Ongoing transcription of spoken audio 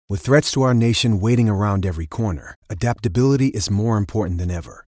With threats to our nation waiting around every corner, adaptability is more important than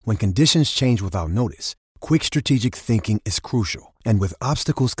ever. When conditions change without notice, quick strategic thinking is crucial. And with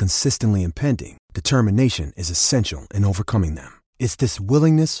obstacles consistently impending, determination is essential in overcoming them. It's this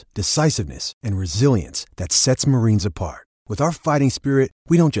willingness, decisiveness, and resilience that sets Marines apart. With our fighting spirit,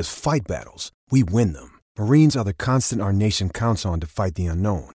 we don't just fight battles, we win them. Marines are the constant our nation counts on to fight the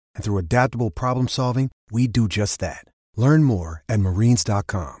unknown. And through adaptable problem solving, we do just that. Learn more at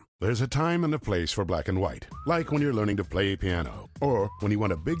marines.com. There's a time and a place for black and white, like when you're learning to play piano, or when you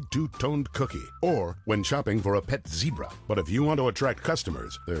want a big two-toned cookie, or when shopping for a pet zebra. But if you want to attract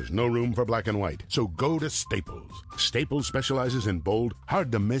customers, there's no room for black and white. So go to Staples. Staples specializes in bold,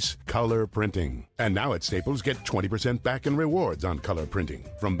 hard-to-miss color printing. And now at Staples, get 20% back in rewards on color printing,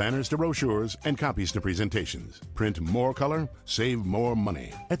 from banners to brochures and copies to presentations. Print more color, save more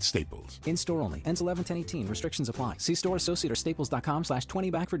money at Staples. In-store only. Ends 11/10/18. Restrictions apply. See store associate or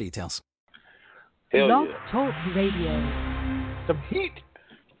staples.com/20back for details. Hell Love yeah. Talk Radio. Some heat.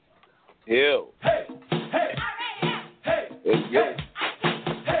 Hell. Hey, hey, hey, hey, yo.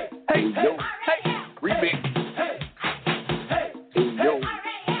 Hey, hey, yo. Hey, remix. Hey, hey, yo.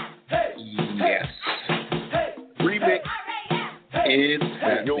 Yes. Remix. It's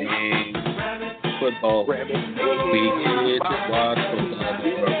happening. Football. We get to watch football.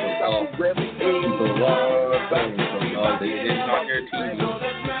 People watch football. They didn't on your TV.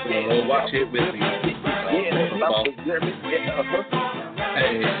 So watch it with me. Football.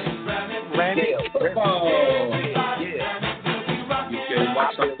 Hey. Football. You can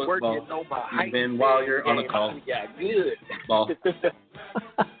watch some football even while you're on a call. Football.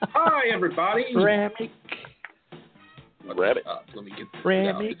 Hi, everybody. Rabbit. Let me get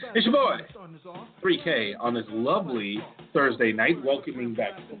this. It's your boy, 3K, on this lovely Thursday night, welcoming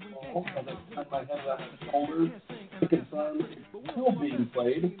back football. I have that on my shoulders to confirm it's still being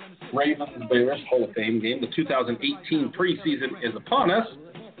played. Ravens-Bears Hall of Fame game. The 2018 preseason is upon us,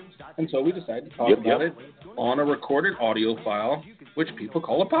 and so we decided to talk about it on a recorded audio file, which people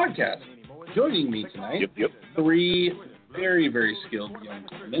call a podcast. Joining me tonight, three very, very skilled young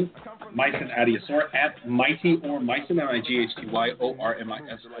gentlemen. Myson Adiasor at Mighty or Myson, MIGHTYORMISOU.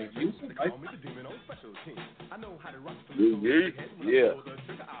 Yeah.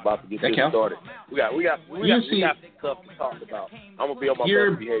 About to get this started. We got stuff to talk about. I'm gonna be on my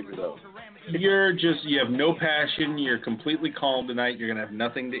best behavior though. You have no passion. You're completely calm tonight. You're gonna have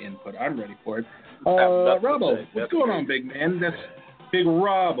nothing to input. I'm ready for it. Robbo, what's going on, big man? That's Big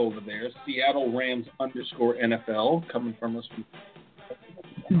Rob over there, Seattle Rams _NFL, coming from us.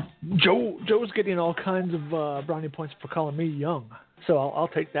 Joe's getting all kinds of brownie points for calling me young, so I'll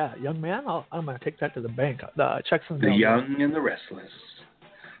take that. Young man, I'm going to take that to the bank. Checks and the young and the restless.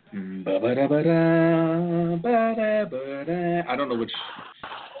 I don't know which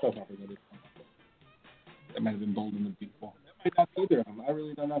soap opera that is. That might have been Bold and Beautiful. I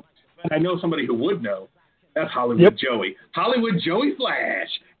really don't know. But I know somebody who would know. That's Hollywood Joey. Hollywood Joey Flash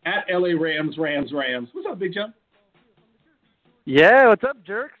at LA Rams. What's up, Big Joe? Yeah, what's up,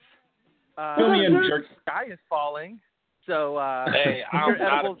 jerks? Fill me in, jerks. The sky is falling, so hey, I'm your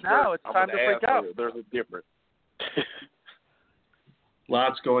edibles now. It's time to freak out. There's a difference.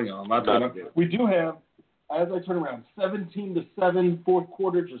 Lots going on. We do have, as I turn around, 17-7, fourth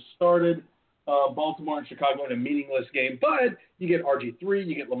quarter just started. Baltimore and Chicago in a meaningless game, but you get RG3,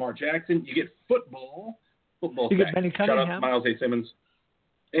 you get Lamar Jackson, you get football. You get Benny Cunningham. Shout out to Miles A. Simmons.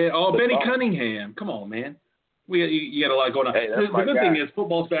 Benny Cunningham. Come on, man. You got a lot going on. Hey, the good thing is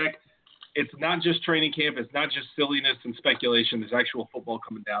football's back. It's not just training camp. It's not just silliness and speculation. There's actual football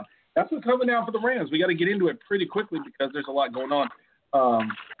coming down. That's what's coming down for the Rams. We got to get into it pretty quickly because there's a lot going on.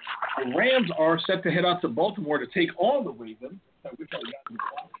 The Rams are set to head out to Baltimore to take on the Ravens. I wish I got to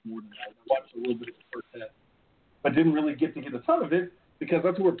watch more than that. I watched a little bit of the first half, but didn't really get to get a ton of it because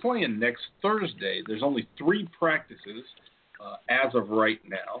that's what we're playing next Thursday. There's only 3 practices as of right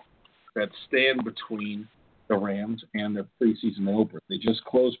now that stand between the Rams and their preseason opener. They just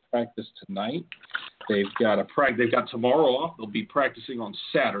closed practice tonight. They've got tomorrow off. They'll be practicing on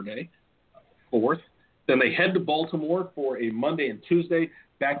Saturday, 4th. Then they head to Baltimore for a Monday and Tuesday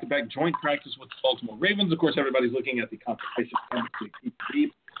back-to-back joint practice with the Baltimore Ravens. Of course, everybody's looking at the competition between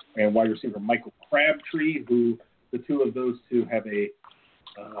PPD and wide receiver Michael Crabtree, who the two of those two have a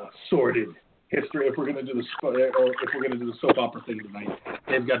sordid history. If we're going to do the soap opera thing tonight,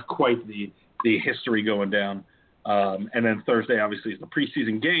 they've got quite the history going down. And then Thursday, obviously, is the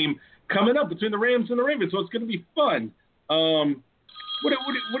preseason game coming up between the Rams and the Ravens, so it's going to be fun. What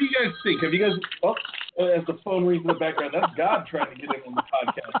do you guys think? Have you guys? Oh, as the phone rings in the background, that's God trying to get in on the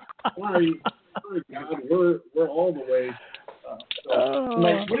podcast. Sorry, God, we're all the way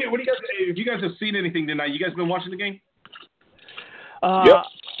What do you guys? If you guys have seen anything tonight, you guys been watching the game? Yep.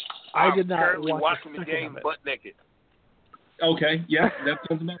 I did not. Currently watch watching the game butt naked. Okay, yeah, that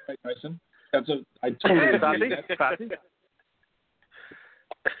sounds about right, Tyson. I totally agree with that.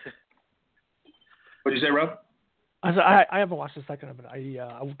 What'd you say, Rob? I haven't watched a second of it.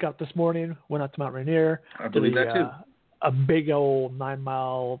 I woke up this morning, went out to Mount Rainier. I believe that too. A big old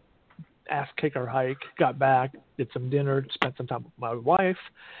 9-mile ass kicker hike. Got back, did some dinner, spent some time with my wife,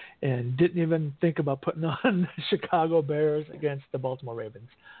 and didn't even think about putting on Chicago Bears against the Baltimore Ravens.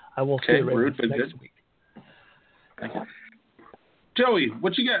 I will see the Ravens next week. Joey,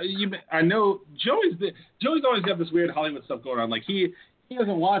 what you got? I know Joey's always got this weird Hollywood stuff going on. Like he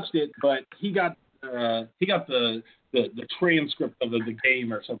hasn't watched it, but he got the transcript of the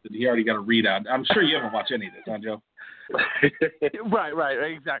game or something. He already got a readout. I'm sure you haven't watched any of this, huh, Joe?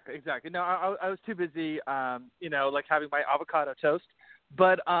 Right, exactly. No, I was too busy, like having my avocado toast.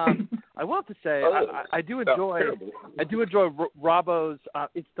 But I will have to say, I do enjoy Robbo's.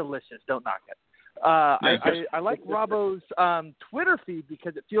 It's delicious. Don't knock it. I like Robbo's Twitter feed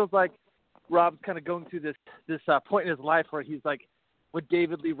because it feels like Rob's kind of going through this point in his life where he's like, when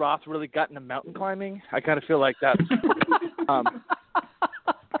David Lee Roth really got into mountain climbing. I kind of feel like that's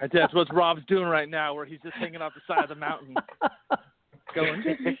that's what Rob's doing right now, where he's just hanging off the side of the mountain, going,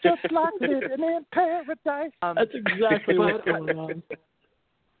 "This is just like living in paradise." That's exactly what's going on.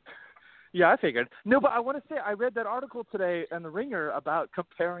 Yeah, I figured. No, but I want to say I read that article today in the Ringer about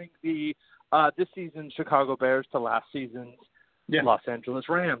comparing the this season's Chicago Bears to last season's Los Angeles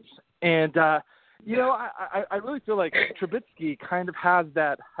Rams, and I really feel like Trubisky kind of has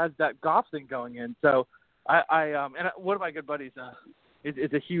that Goff thing going in. So and one of my good buddies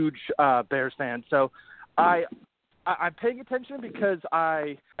is a huge Bears fan. So I'm paying attention because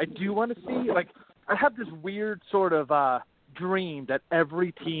I do want to see, like, I have this weird sort of dream that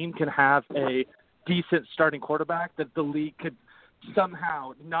every team can have a decent starting quarterback, that the league could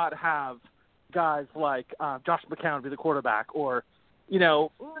somehow not have guys like Josh McCown be the quarterback, or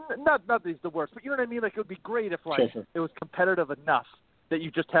not that he's the worst, but you know what I mean? Like, it would be great if it was competitive enough that you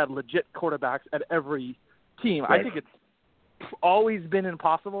just had legit quarterbacks at every team. Right. I think it's always been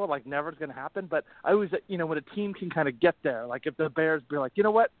impossible, like never is going to happen, but I always, when a team can kind of get there, like if the Bears be like, you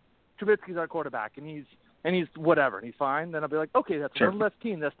know what, Trubisky's our quarterback and he's whatever and he's fine, then I'll be like, okay, that's one less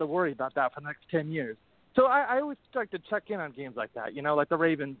team that's to worry about that for the next 10 years. So I always like to check in on games like that, like the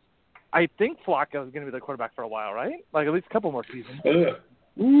Ravens. I think Flacco is going to be the quarterback for a while, right? Like at least a couple more seasons.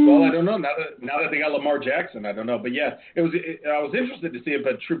 Well, I don't know. Now that they got Lamar Jackson, I don't know. But yeah, I was interested to see it.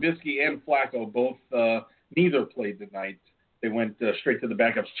 But Trubisky and Flacco both neither played tonight. They went straight to the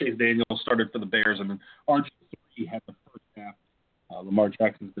backups. Chase Daniels started for the Bears, and then RG3 had the first half. Lamar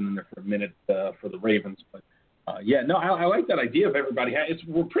Jackson's been in there for a minute for the Ravens. But I like that idea of everybody.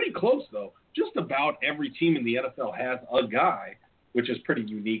 We're pretty close though. Just about every team in the NFL has a guy, which is pretty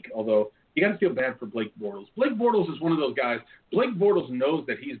unique, although you got to feel bad for Blake Bortles. Blake Bortles is one of those guys. Blake Bortles knows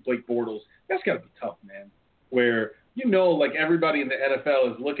that he's Blake Bortles. That's got to be tough, man, where like everybody in the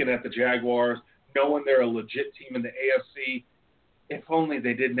NFL is looking at the Jaguars, knowing they're a legit team in the AFC. If only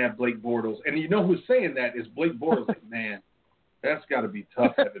they didn't have Blake Bortles. And you know who's saying that is Blake Bortles. Like, man, that's got to be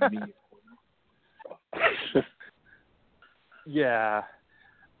tough having me. Yeah.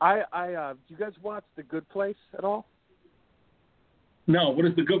 Do you guys watch The Good Place at all? No,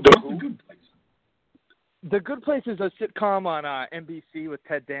 what's The Good Place? The Good Place is a sitcom on NBC with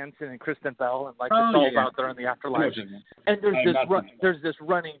Ted Danson and Kristen Bell, and it's all about there in the afterlife. And there's this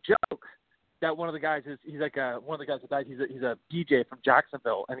running joke that one of the guys he's one of the guys that died. He's a DJ from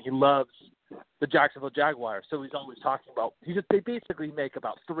Jacksonville, and he loves the Jacksonville Jaguars. So he's always talking about. They basically make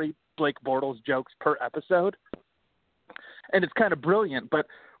about 3 Blake Bortles jokes per episode, and it's kind of brilliant. But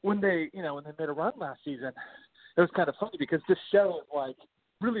when they made a run last season, it was kind of funny because this show is like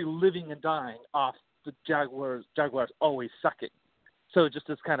really living and dying off the Jaguars always sucking. So just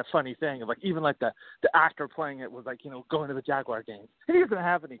this kind of funny thing of like, even like the actor playing it was like, going to the Jaguar games. And he doesn't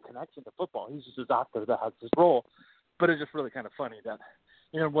have any connection to football. He's just this actor that has this role. But it's just really kind of funny that,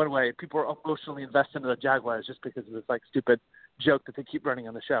 in one way, people are emotionally invested in the Jaguars just because of this like stupid joke that they keep running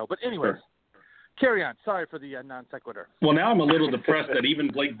on the show. But anyways, carry on. Sorry for the non sequitur. Well, now I'm a little depressed that even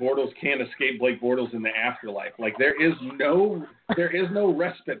Blake Bortles can't escape Blake Bortles in the afterlife. Like there is no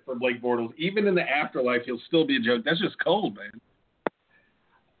respite for Blake Bortles. Even in the afterlife, he'll still be a joke. That's just cold, man.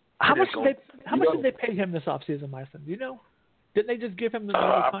 How much did they pay him this offseason, Myson? Do you know? Didn't they just give him the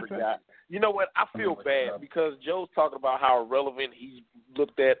contract? Forgot. You know what? I feel bad because Joe's talking about how irrelevant he's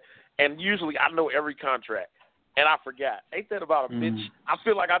looked at, and usually I know every contract. and I forgot. Ain't that about a bitch? I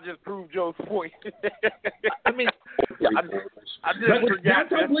feel like I just proved Joe's point. I mean, I just forgot.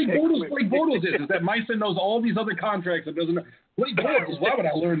 That's how Blake Bortles is that Meissen knows all these other contracts and doesn't know. Blake Bortles, why would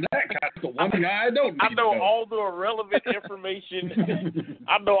I learn that? That's the one guy I don't need. I know all the irrelevant information.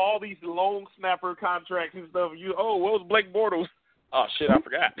 I know all these long snapper contracts and stuff. What was Blake Bortles? Oh, shit, I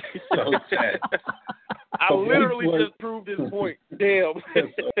forgot. So sad. I literally just proved his point. Damn.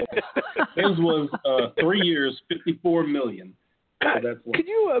 His was 3 years, $54 million. So that's what, can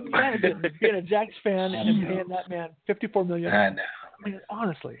you imagine being a Jags fan and paying that man $54 million? I know. I mean,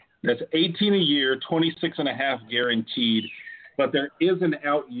 honestly. That's $18 a year, $26.5 guaranteed. But there is an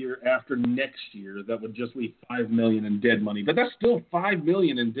out year after next year that would just leave $5 million in dead money. But that's still $5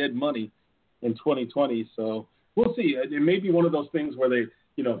 million in dead money in 2020. So we'll see. It may be one of those things where they,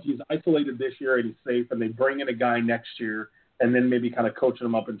 he's isolated this year and he's safe, and they bring in a guy next year and then maybe kind of coaching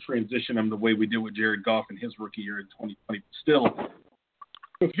him up and transition him the way we did with Jared Goff in his rookie year in 2020. Still,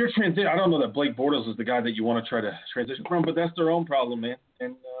 if you're I don't know that Blake Bortles is the guy that you want to try to transition from, but that's their own problem, man.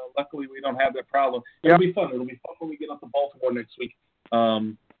 And luckily we don't have that problem. It'll be fun. It'll be fun when we get up to Baltimore next week.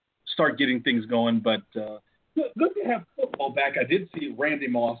 Start getting things going. But good to have football back. I did see Randy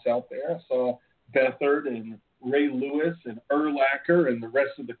Moss out there. I saw Beathard and Ray Lewis and Urlacher and the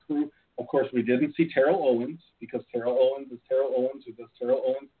rest of the crew. Of course, we didn't see Terrell Owens because Terrell Owens is Terrell Owens who does Terrell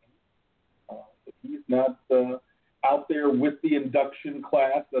Owens. He's not out there with the induction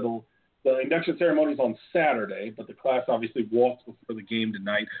class. The induction ceremony is on Saturday, but the class obviously walks before the game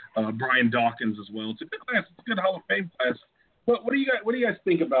tonight. Brian Dawkins as well. It's a good class. It's a good Hall of Fame class. What do you guys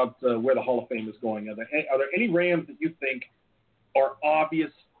think about where the Hall of Fame is going? Are there any Rams that you think are obvious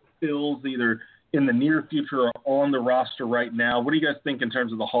fills either in the near future or on the roster right now? What do you guys think in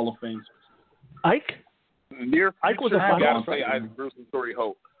terms of the Hall of Fame? Ike? Near future, Ike was a I finalist. got to say Isaac Bruce and Torrey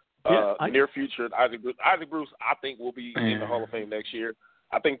Holt. Near future, Isaac Bruce, I think will be in the Hall of Fame next year.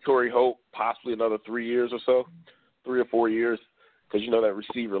 I think Torrey Holt possibly another 3 years or so, 3 or 4 years, because that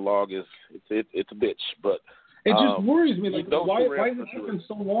receiver log is it's a bitch. But it just worries me. Like, why is it taking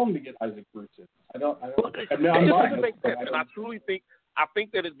so long to get Isaac Bruce in? I truly think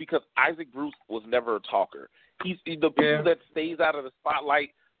that it's because Isaac Bruce was never a talker. He's the people that stays out of the spotlight.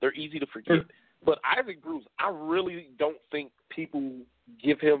 They're easy to forget. But Isaac Bruce, I really don't think people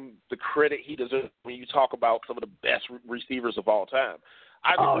give him the credit he deserves when you talk about some of the best receivers of all time.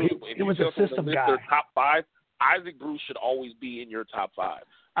 He was a system guy. Their top 5, Isaac Bruce should always be in your top 5.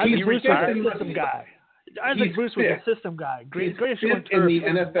 Isaac Bruce was a system guy. Isaac Bruce was a system guy. Great in the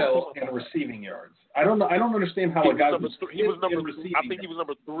NFL in receiving yards. I don't know. I don't understand how a guy he was number. I think he was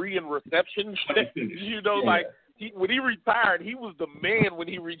number 3 in receptions. When he retired, he was the man. When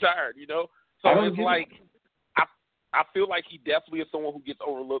he retired, So it's like I feel like he definitely is someone who gets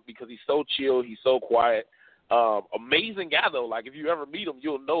overlooked because he's so chill, he's so quiet. Amazing guy though. Like if you ever meet him,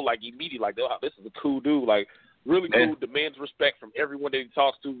 you'll know like immediately like, oh, this is a cool dude. Like really cool, demands respect from everyone that he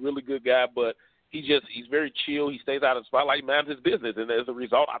talks to. Really good guy, but he's very chill. He stays out of the spotlight, minds his business, and as a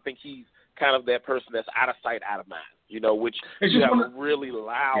result, I think he's kind of that person that's out of sight, out of mind. Which you have a really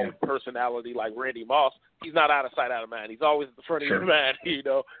loud personality like Randy Moss. He's not out of sight, out of mind. He's always at the front of your mind.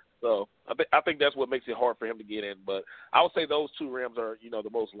 So I think that's what makes it hard for him to get in. But I would say those 2 Rams are, the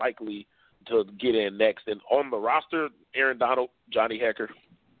most likely to get in next. And on the roster, Aaron Donald, Johnny Hecker.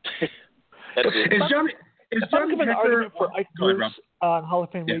 Is Johnny Hecker an argument for Ike Bruce on Hall of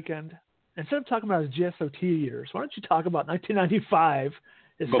Fame weekend? Instead of talking about his GSOT years, why don't you talk about 1995,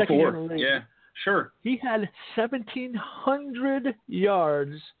 his second year in the league? Yeah, sure. He had 1,700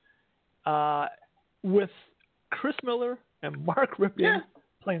 yards with Chris Miller and Mark Rippon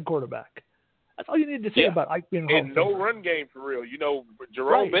playing quarterback. That's all you need to say about Ike being a Hall of Famer. No run game for real.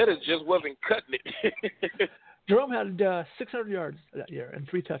 Jerome Bettis just wasn't cutting it. Jerome had 600 yards that year and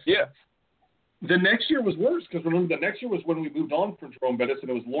 3 touchdowns. Yeah. The next year was worse because remember the next year was when we moved on from Jerome Bettis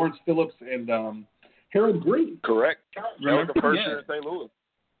and it was Lawrence Phillips and Harold Green. Correct. Remember the first year in St. Louis.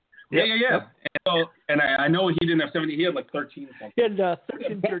 Yeah. And I know he didn't have 70. He had like 13 or something. He had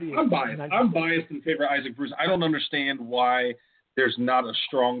 13, 38. I'm biased in favor of Isaac Bruce. I don't understand why there's not a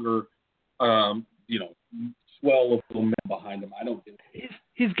stronger, swell of little men behind him. I don't get it.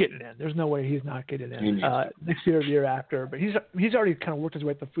 He's getting in. There's no way he's not getting in next year or the year after. But he's already kind of worked his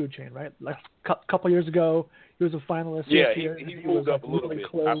way up the food chain, right? Like a couple years ago, he was a finalist. Yeah, he moved up a little bit.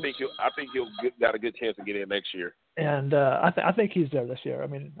 Close. I think he'll got a good chance to get in next year. And I think he's there this year. I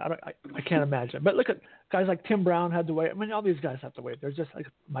mean, I can't imagine. But look at guys like Tim Brown had to wait. I mean, all these guys have to wait. There's just like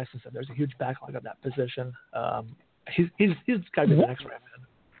Meissen said, there's a huge backlog at that position. He's got to be the next Ram man.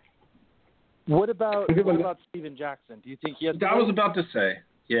 What about Steven Jackson? Do you think he has? I was about to say.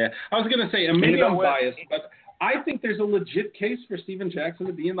 Yeah, I was going to say. And maybe I'm biased, but I think there's a legit case for Steven Jackson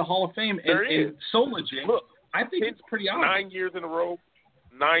to be in the Hall of Fame. And so legit. Look, I think it's pretty obvious. 9 years in a row,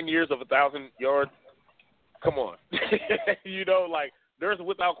 9 years of 1,000 yards. Come on. There's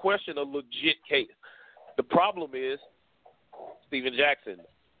without question a legit case. The problem is Steven Jackson,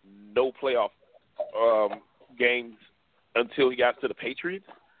 no playoff games until he got to the Patriots.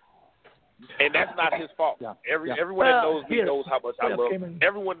 And that's not his fault. Yeah. Everyone that knows me knows how much I love.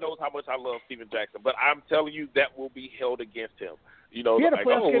 Everyone knows how much I love Steven Jackson. But I'm telling you, that will be held against him. He had a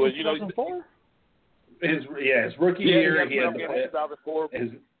playoff game in 2004. His rookie year, he had the 2004,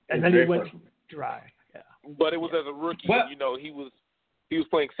 and then he went dry. Yeah. But it was as a rookie. He was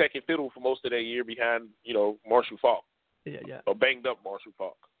playing second fiddle for most of that year behind Marshall Faulk. Yeah. Or banged up Marshall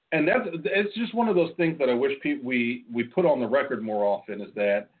Faulk. And it's just one of those things that I wish we put on the record more often, is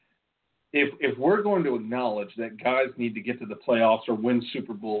that if we're going to acknowledge that guys need to get to the playoffs or win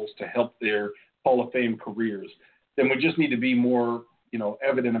Super Bowls to help their Hall of Fame careers, then we just need to be more,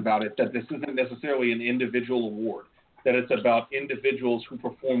 evident about it, that this isn't necessarily an individual award, that it's about individuals who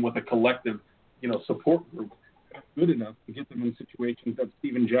perform with a collective, support group good enough to get them in situations that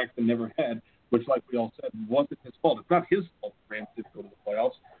Steven Jackson never had, which, like we all said, wasn't his fault. It's not his fault the Rams didn't go to the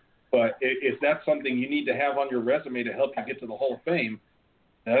playoffs, but if that's something you need to have on your resume to help you get to the Hall of Fame,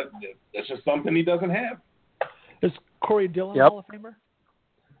 that's just something he doesn't have. Is Corey Dillon Hall of Famer?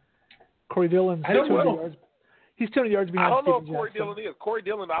 Corey Dillon, I don't know. Yards. He's 200 yards behind. I don't know if Steven Corey Jackson. Dillon is. Corey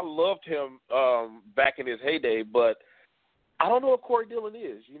Dillon, I loved him back in his heyday, but I don't know if Corey Dillon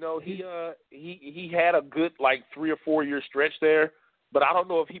is. He had a good 3 or 4 year stretch there, but I don't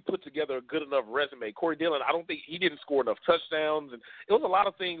know if he put together a good enough resume. Corey Dillon, I don't think he didn't score enough touchdowns, and it was a lot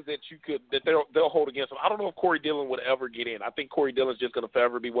of things that they'll hold against him. I don't know if Corey Dillon would ever get in. I think Corey Dillon's just going to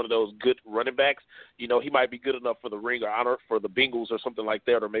forever be one of those good running backs. He might be good enough for the Ring or Honor for the Bengals or something like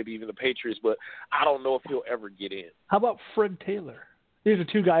that, or maybe even the Patriots, but I don't know if he'll ever get in. How about Fred Taylor? These are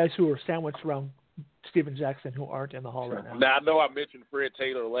two guys who are sandwiched around Steven Jackson who aren't in the Hall right now. Now, I know I mentioned Fred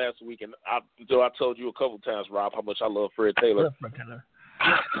Taylor last week, and I told you a couple times, Rob, how much I love Fred Taylor. I love Fred Taylor.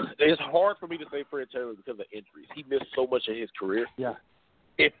 It's hard for me to say Fred Taylor because of injuries. He missed so much of his career. Yeah.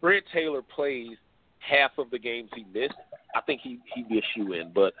 If Fred Taylor plays half of the games he missed, I think he'd be a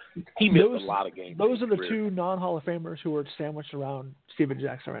shoe-in, but he missed a lot of games. Those are the two non-Hall of Famers who are sandwiched around Steven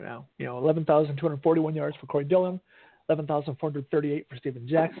Jackson right now. 11,241 yards for Corey Dillon, 11,438 for Steven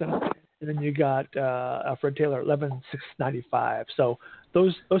Jackson, and then you got Fred Taylor, 11,695. So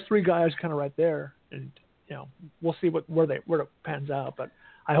those three guys kind of right there, and we'll see where it pans out, but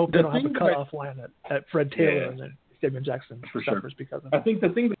I hope they don't have a cutoff line at Fred Taylor and then Steven Jackson suffers because of it. I think the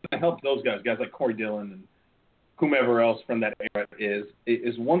thing that helps those guys like Corey Dillon and whomever else from that era is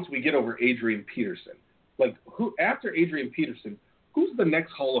once we get over Adrian Peterson, who after Adrian Peterson, who's the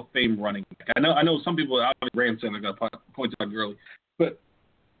next Hall of Fame running back? I know some people out of Rams are going to point out early, but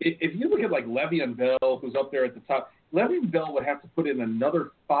if you look at Le'Veon Bell, who's up there at the top, Le'Veon Bell would have to put in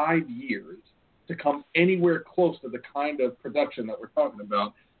another 5 years to come anywhere close to the kind of production that we're talking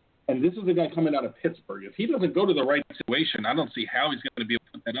about. And this is a guy coming out of Pittsburgh. If he doesn't go to the right situation, I don't see how he's going to be able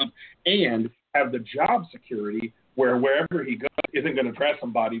to put that up and have the job security where wherever he goes isn't going to draft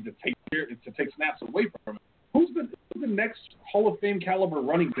somebody to take snaps away from him. Who's the next Hall of Fame caliber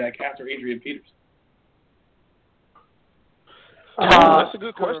running back after Adrian Peterson? That's a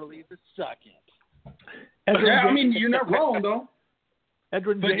good question. The second. You're not wrong though.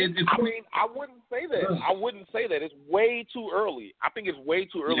 Edwin James. I wouldn't say that. It's way too early. I think it's way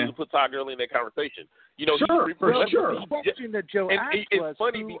too early to put Todd Gurley in that conversation. Sure. The question that Joe asked it's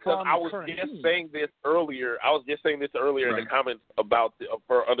funny because I was just saying this earlier. In the comments about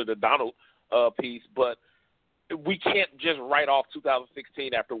for under the Donald piece, but we can't just write off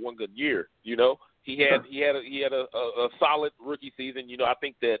 2016 after one good year. He had a solid rookie season. I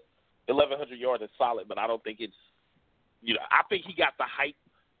think that 1,100 yards is solid, but I don't think it's. I think he got the height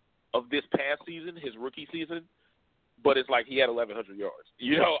of this past season, his rookie season, but it's he had 1,100 yards.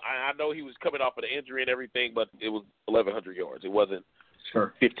 I know he was coming off of the injury and everything, but it was 1,100 yards. It wasn't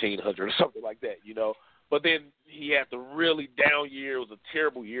 1,500 or something like that, But then he had the really down year. It was a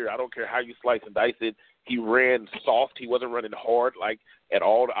terrible year. I don't care how you slice and dice it. He ran soft. He wasn't running hard, at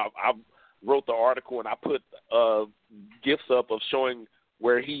all. I wrote the article, and I put GIFs up of showing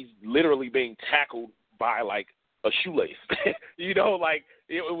where he's literally being tackled by, a shoelace. It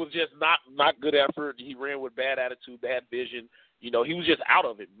was just not good effort. He ran with bad attitude, bad vision. He was just out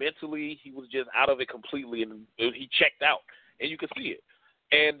of it. Mentally, he was just out of it completely, and he checked out, and you could see it.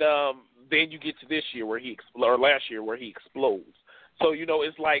 And then you get to this year or last year where he explodes. So,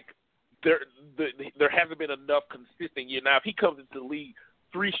 it's there hasn't been enough consistent year. Now, if he comes into the league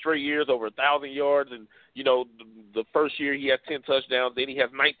 3 straight years over 1,000 yards, and the first year he has 10 touchdowns, then he has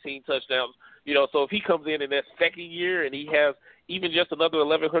 19 touchdowns. So if he comes in that second year and he has even just another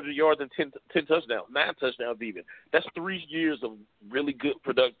 1,100 yards and 10 touchdowns, 9 touchdowns even, that's 3 years of really good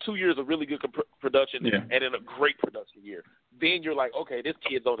production, 2 years of really good production, and then a great production year. Then you're like, okay, this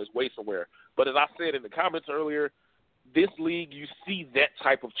kid's on his way somewhere. But as I said in the comments earlier, this league, you see that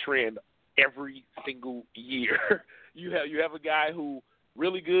type of trend every single year. You have a guy who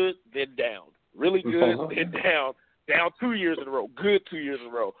really good, then down, really good, then down 2 years in a row, good 2 years in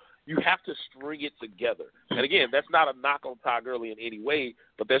a row. You have to string it together. And again, that's not a knock on Todd Gurley in any way,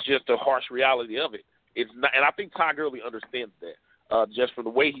 but that's just the harsh reality of it. It's not, and I think Todd Gurley understands that. Just from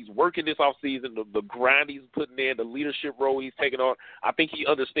the way he's working this offseason, the grind he's putting in, the leadership role he's taking on, I think he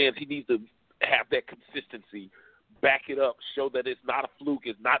understands he needs to have that consistency, back it up, show that it's not a fluke,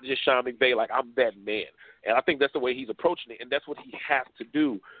 it's not just Sean McVay, like I'm that man. And I think that's the way he's approaching it, and that's what he has to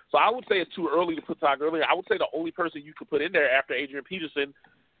do. So I would say it's too early to put Todd Gurley. I would say the only person you could put in there after Adrian Peterson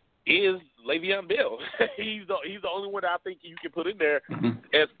is Le'Veon Bell. He's the only one that I think you can put in there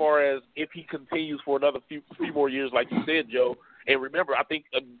as far as if he continues for another few more years, like you said, Joe. And remember, I think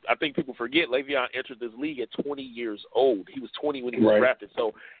people forget Le'Veon entered this league at 20 years old. He was 20 when he was drafted.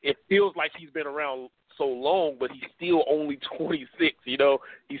 So it feels like he's been around so long, but he's still only 26.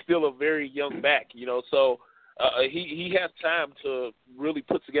 He's still a very young back. So he has time to really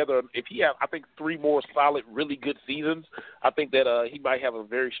put together. If he has, I think, 3 more solid, really good seasons, I think that he might have a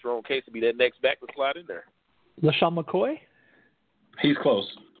very strong case to be that next back to slide in there. LaShawn McCoy? He's close.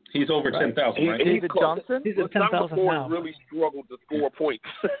 He's over 10,000, right? David Johnson? He's at 10,000 now. Really struggled to score points.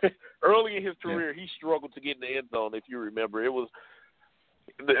 Early in his career, he struggled to get in the end zone, if you remember.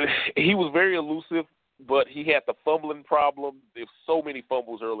 He was very elusive, but he had the fumbling problem. There's so many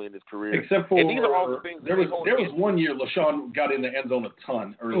fumbles early in his career. Except for, and these are all the things there was one year LaShawn got in the end zone a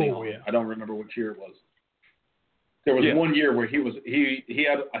ton early on. Yeah. I don't remember which year it was. There was one year where he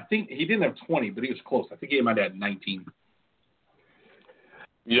had, I think he didn't have 20, but he was close. I think he might have had 19.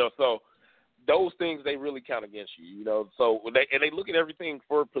 So those things, they really count against you, So they look at everything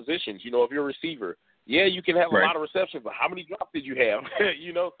for positions. If you're a receiver, you can have a lot of receptions, but how many drops did you have?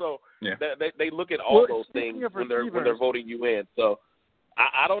 So they look at all those things when they're voting you in. So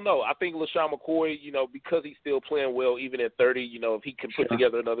I don't know. I think LaShawn McCoy, because he's still playing well even at 30, if he can put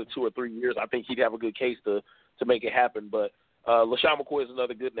together another 2 or 3 years, I think he'd have a good case to make it happen. But LaShawn McCoy is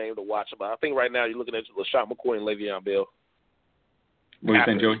another good name to watch. But I think right now you're looking at LaShawn McCoy and Le'Veon Bell. What do you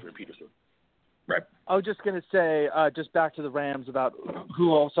think, Joey? Peterson. Right. I was just going to say, just back to the Rams about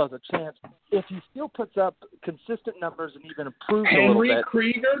who also has a chance. If he still puts up consistent numbers and even improves a little bit. Henry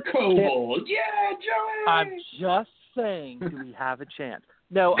Krieger Coble. Yeah, Joey. I'm just saying, do we have a chance?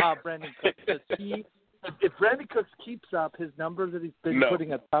 No, Brandon Cooks. If Brandon Cooks keeps up his numbers that he's been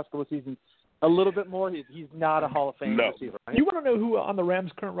putting up the past couple of seasons a little bit more, he's not a Hall of Fame receiver. Right? You want to know who on the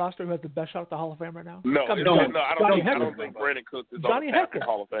Rams' current roster who has the best shot at the Hall of Fame right now? No, I don't think Brandon Cooks is on the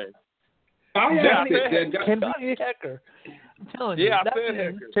Hall of Fame. Johnny Hecker. I'm telling you. Yeah, I said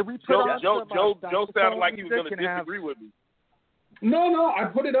Hecker. Can we put Joe sounded like he was going to disagree with me. No, I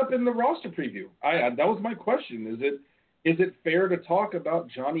put it up in the roster preview. That was my question. Is it fair to talk about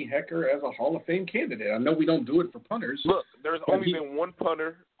Johnny Hecker as a Hall of Fame candidate? I know we don't do it for punters. Look, there's only been one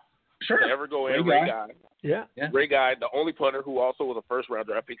punter to ever go in, Ray Guy. Yeah. Ray Guy, the only punter who also was a first-round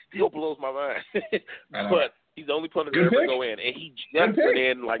draft pick, still blows my mind. But he's the only punter to ever go in, and he just went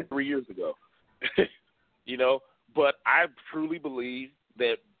in like 3 years ago. But I truly believe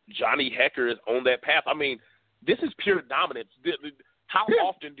that Johnny Hecker is on that path. I mean, this is pure dominance. How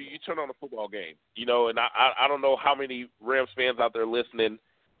often do you turn on a football game? And I don't know how many Rams fans out there listening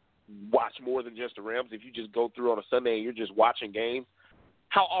watch more than just the Rams. If you just go through on a Sunday and you're just watching games,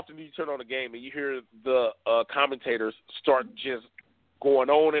 how often do you turn on a game and you hear the commentators start just going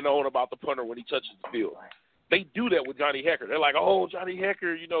on and on about the punter when he touches the field? They do that with Johnny Hecker. They're like, oh, Johnny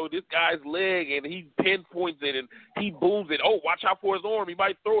Hecker, this guy's leg, and he pinpoints it, and he booms it. Oh, watch out for his arm. He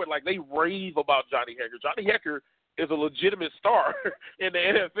might throw it. Like, they rave about Johnny Hecker. Johnny Hecker is a legitimate star in the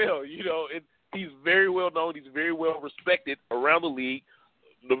NFL. He's very well known. He's very well respected around the league.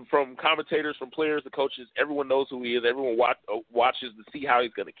 From commentators, from players, to coaches, everyone knows who he is. Everyone watches to see how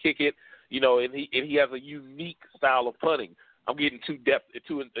he's going to kick it. And he has a unique style of punting. I'm getting too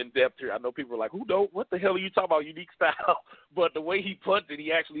in depth here. I know people are like, what the hell are you talking about, unique style? But the way he punts it,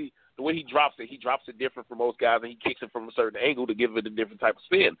 the way he drops it different from most guys, and he kicks it from a certain angle to give it a different type of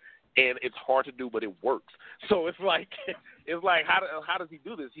spin. And it's hard to do, but it works. So it's like how does he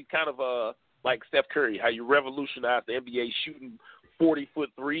do this? He's kind of like Steph Curry, how you revolutionized the NBA shooting 40-foot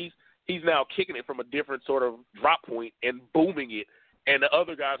threes. He's now kicking it from a different sort of drop point and booming it and the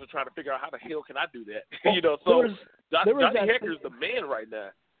other guys are trying to figure out how the hell can I do that? So Johnny Hecker's the man right now.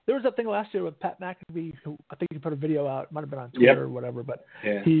 There was that thing last year with Pat McAfee, who I think he put a video out. It might have been on Twitter or whatever, but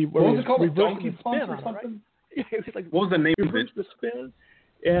what was it called? A donkey punch or something? Right? It was like, what was the name of it? The spin,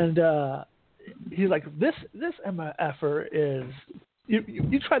 and he's like, this MFer is.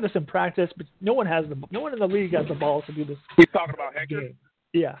 You try this in practice, but no one in the league has the balls to do this. He's talking about Hecker?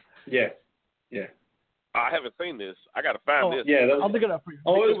 Yeah. I haven't seen this. I got to find this. Yeah, I'll dig it up for you.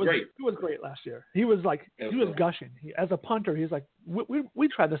 It was great. It was great last year. He was gushing. As a punter, he's like, we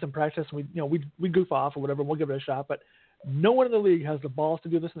tried this in practice. And we goof off or whatever. We'll give it a shot, but no one in the league has the balls to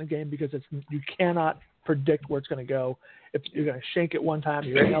do this in the game because you cannot predict where it's going to go. If you're going to shank it one time,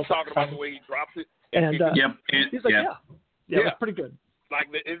 you're he's talking about the way he drops it. And he's like, it was pretty good. Like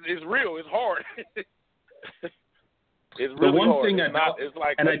it's real. It's hard. It's really the one hard. Thing it's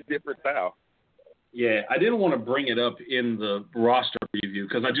like a different style. Yeah, I didn't want to bring it up in the roster review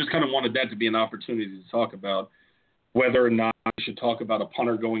because I just kind of wanted that to be an opportunity to talk about whether or not we should talk about a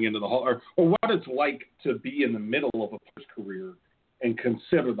punter going into the Hall or what it's like to be in the middle of a punter's career and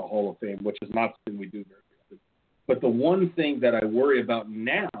consider the Hall of Fame, which is not something we do very often. But the one thing that I worry about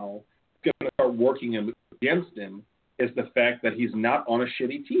now is going to start working against him is the fact that he's not on a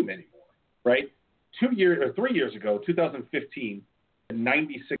shitty team anymore, right? 3 years ago, 2015, he had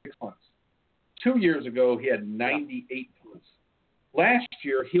 96 punts. 2 years ago, he had 98 punts. Last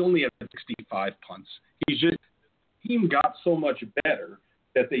year, he only had 65 punts. The team got so much better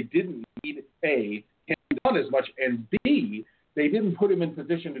that they didn't need him done as much, and B, they didn't put him in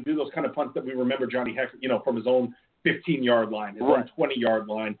position to do those kind of punts that we remember Johnny Hecker, from his own 15-yard line, his own 20-yard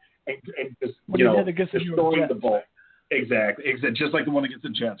line, and just destroying the ball. Exactly. Just like the one against the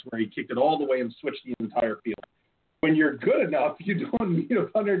Jets where he kicked it all the way and switched the entire field. When you're good enough, you don't need a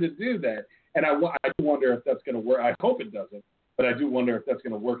punter to do that. And I wonder if that's going to work. I hope it doesn't, but I do wonder if that's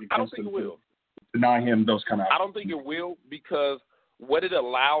going to work against him to deny him those kind of options. I don't think it will because what it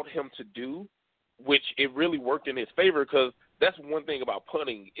allowed him to do, which it really worked in his favor because that's one thing about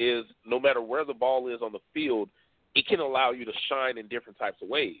punting is no matter where the ball is on the field, it can allow you to shine in different types of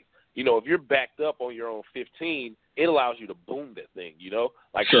ways. If you're backed up on your own 15, it allows you to boom that thing,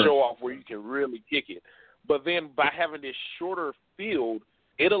 show off where you can really kick it. But then by having this shorter field,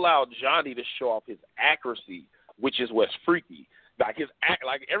 it allowed Johnny to show off his accuracy, which is what's freaky.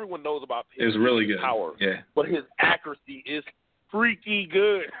 Like everyone knows about his really good power, but his accuracy is freaky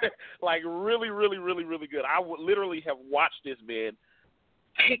good. Like really, really, really, really good. I would literally have watched this man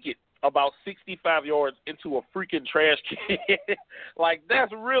kick it about 65 yards into a freaking trash can. Like,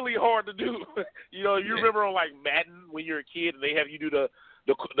 that's really hard to do. You remember on, like, Madden when you're a kid and they have you do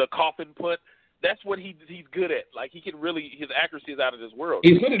the coffin punt? That's what he's good at. Like, he can really – his accuracy is out of this world.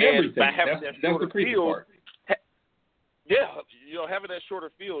 He's good at everything. By having that shorter field, having that shorter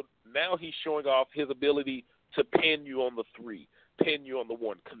field, now he's showing off his ability to pin you on the 3, pin you on the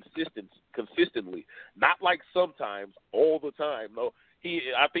 1 consistently. Not like sometimes, all the time. No.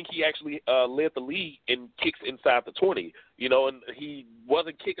 I think he actually led the league in kicks inside the 20, and he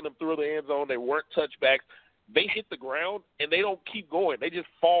wasn't kicking them through the end zone. They weren't touchbacks. They hit the ground, and they don't keep going. They just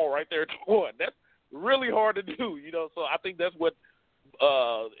fall right there at 1. That's really hard to do, So I think that's what,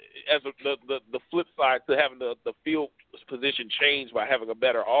 as the flip side to having the field position change by having a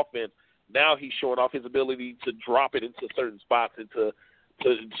better offense, now he's showing off his ability to drop it into certain spots and to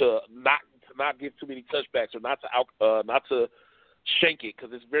not give too many touchbacks or not to shank it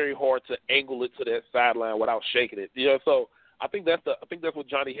because it's very hard to angle it to that sideline without shaking it. So I think that's what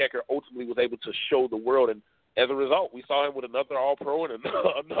Johnny Hecker ultimately was able to show the world, and as a result, we saw him with another All-Pro and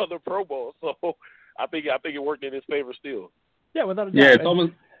another Pro Bowl. So I think it worked in his favor still. Yeah, without a doubt. Yeah, it's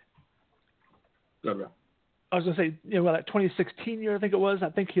almost. I was going to say, that 2016 year, I think it was. I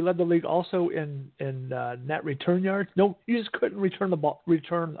think he led the league also in net return yards. No, you just couldn't return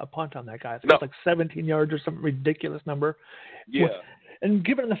a punt on that guy. It was like 17 yards or some ridiculous number. Yeah. And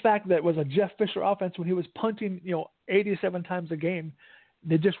given the fact that it was a Jeff Fisher offense when he was punting, 87 times a game,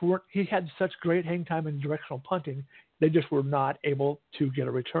 they just weren't. He had such great hang time in directional punting. They just were not able to get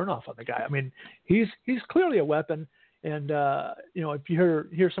a return off on the guy. I mean, he's clearly a weapon. And, if you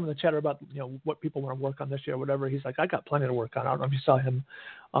hear some of the chatter about, what people want to work on this year or whatever, he's like, I got plenty to work on. I don't know if you saw him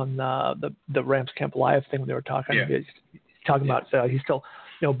on the Rams Camp Live thing when they were talking. Yeah. He's talking about he's still,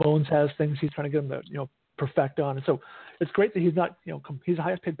 Bones has things he's trying to get him to, perfect on. And so it's great that he's not, he's the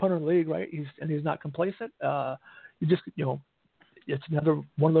highest paid punter in the league, right? He's not complacent. You just, it's another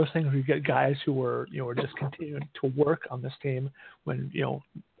one of those things where you get guys who are just continuing to work on this team when,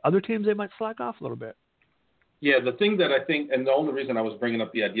 other teams, they might slack off a little bit. Yeah, the thing that I think, and the only reason I was bringing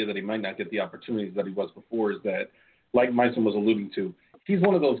up the idea that he might not get the opportunities that he was before is that like Mason was alluding to, he's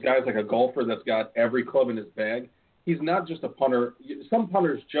one of those guys like a golfer that's got every club in his bag. He's not just a punter. Some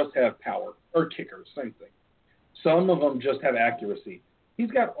punters just have power, or kickers, same thing. Some of them just have accuracy. He's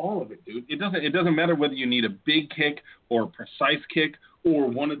got all of it, dude. It doesn't matter whether you need a big kick or a precise kick or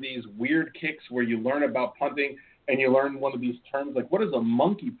one of these weird kicks where you learn about punting and you learn one of these terms like, what is a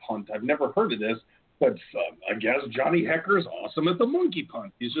monkey punt? I've never heard of this, but I guess Johnny Hecker's awesome at the monkey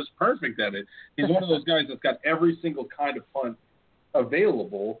punt. He's just perfect at it. He's one of those guys that's got every single kind of punt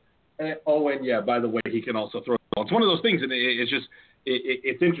available. And yeah, by the way, he can also throw the ball. It's one of those things, and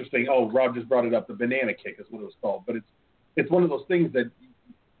it's interesting. Oh, Rob just brought it up. The banana kick is what it was called. But it's one of those things that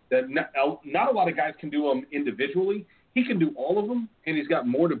not a lot of guys can do them individually. He can do all of them, and he's got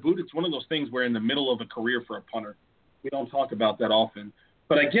more to boot. It's one of those things where in the middle of a career for a punter, we don't talk about that often.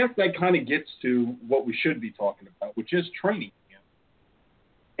 But I guess that kind of gets to what we should be talking about, which is training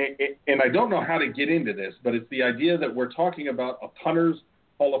camp. And I don't know how to get into this, but it's the idea that we're talking about a punter's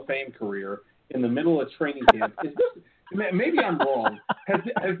Hall of Fame career in the middle of training camp. Maybe I'm wrong. Has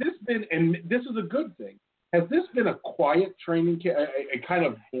this been, and this is a good thing, has this been a quiet training camp, a kind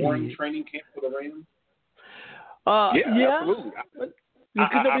of boring training camp for the Rams? Yeah, absolutely. Because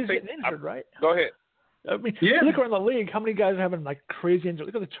nobody's getting injured, right? Go ahead. I mean, look around the league. How many guys are having like crazy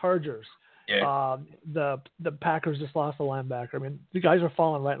injuries? Look at the Chargers. Yeah. The Packers just lost a linebacker. I mean, the guys are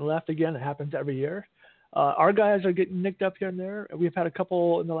falling right and left again. It happens every year. Our guys are getting nicked up here and there. We've had a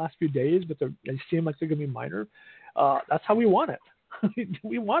couple in the last few days, but they seem like they're going to be minor. That's how we want it.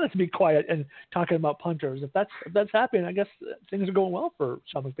 We want it to be quiet and talking about punters. If that's happening, I guess things are going well for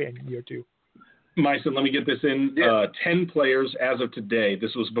Sean McVay in year two. Myson, let me get this in. 10 players as of today.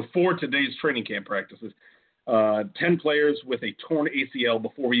 This was before today's training camp practices. 10 players with a torn ACL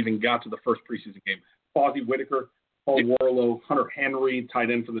before we even got to the first preseason game. Fozzie Whitaker, Paul Warlow, Hunter Henry, tight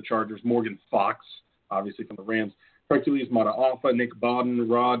end for the Chargers, Morgan Fox, obviously from the Rams, Hercules Mataafa, Nick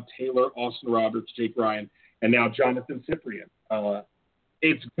Bawden, Rod Taylor, Austin Roberts, Jake Ryan, and now Jonathan Cyprien.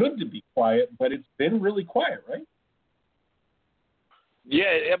 It's good to be quiet, but it's been really quiet, right? Yeah,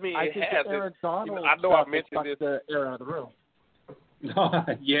 I mean, I it think has. Aaron Donald I know I mentioned this. The air out of the room.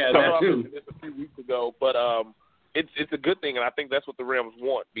 Yeah, that too. I mentioned this a few weeks ago, but it's a good thing, and I think that's what the Rams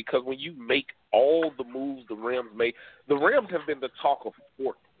want, because when you make all the moves the Rams make, the Rams have been the talk of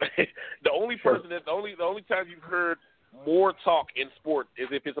sport. The only person the only time you've heard more talk in sport is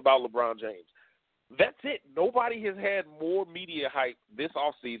if it's about LeBron James. That's it. Nobody has had more media hype this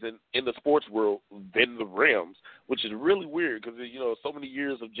offseason in the sports world than the Rams, which is really weird because, so many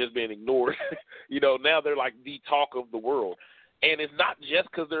years of just being ignored. Now they're like the talk of the world. And it's not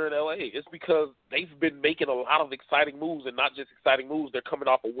just because they're in L.A. It's because they've been making a lot of exciting moves, and not just exciting moves. They're coming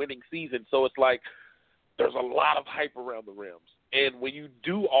off a winning season. So it's like there's a lot of hype around the Rams. And when you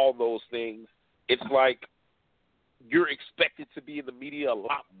do all those things, it's like you're expected to be in the media a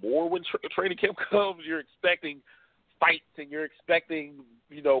lot more when training camp comes. You're expecting fights, and you're expecting,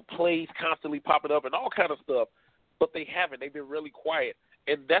 plays constantly popping up and all kind of stuff. But they haven't. They've been really quiet.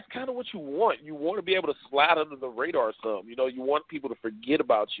 And that's kind of what you want. You want to be able to slide under the radar some. You want people to forget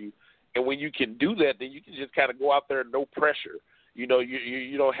about you. And when you can do that, then you can just kind of go out there, no pressure. You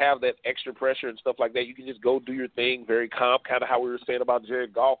don't have that extra pressure and stuff like that. You can just go do your thing, very calm, kind of how we were saying about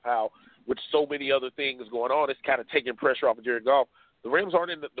Jared Goff, how with so many other things going on, it's kind of taking pressure off of Jared Goff. The Rams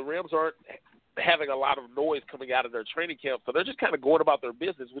aren't having a lot of noise coming out of their training camp, so they're just kind of going about their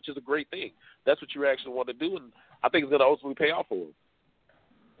business, which is a great thing. That's what you actually want to do, and I think it's going to ultimately pay off for them.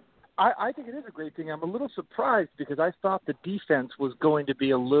 I think it is a great thing. I'm a little surprised because I thought the defense was going to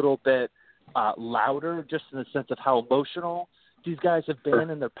be a little bit louder, just in the sense of how emotional these guys have been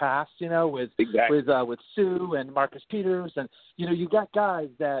in their past, with Sue and Marcus Peters, and you got guys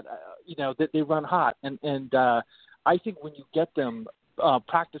that that they run hot, and I think when you get them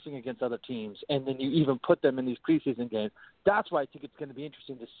practicing against other teams, and then you even put them in these preseason games, that's why I think it's going to be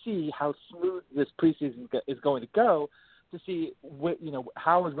interesting to see how smooth this preseason is going to go. To see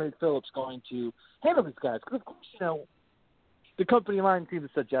how is Ray Phillips going to handle these guys? Because of course, the company line seems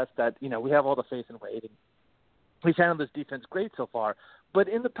to suggest that we have all the faith in Wade, and he's handled this defense great so far. But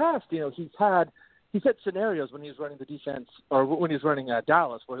in the past, he's had scenarios when he was running the defense, or when he was running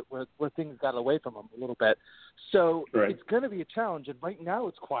Dallas, where things got away from him a little bit. So It's going to be a challenge. And right now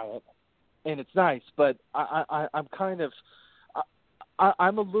it's quiet and it's nice, but I'm kind of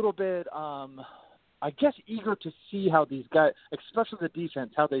I'm a little bit I guess eager to see how these guys, especially the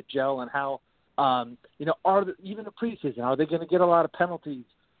defense, how they gel, and how even the preseason, are they going to get a lot of penalties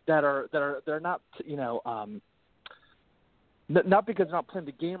that are not not because they're not playing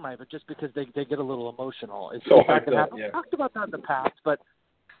the game right, but just because they get a little emotional. It's so that can happen. We've talked about that in the past, but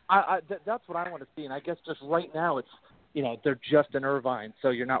That's what I want to see. And I guess just right now it's, they're just in Irvine, so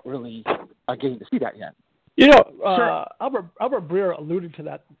you're not really getting to see that yet. Sure. Albert Breer alluded to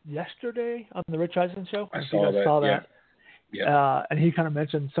that yesterday on the Rich Eisen show. I saw that. Yeah. And he kind of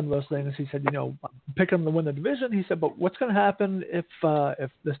mentioned some of those things. He said, I'm picking them to win the division. He said, but what's going to happen if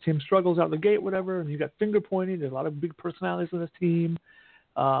this team struggles out of the gate, whatever, and you got finger pointing, there's a lot of big personalities in this team.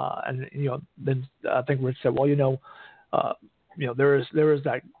 Then I think Rich said, well, there is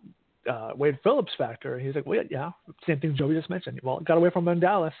that Wade Phillips factor. And he's like, well, yeah, same thing Joey just mentioned. Well, it got away from him in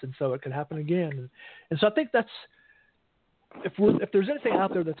Dallas, and so it could happen again. And so I think that's, if there's anything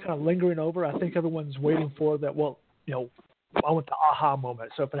out there that's kind of lingering over, I think everyone's waiting for that. Well, I want the aha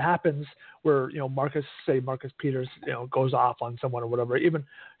moment. So if it happens where, Marcus Peters, goes off on someone or whatever, even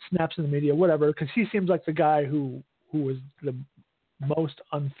snaps in the media, whatever, because he seems like the guy who is the most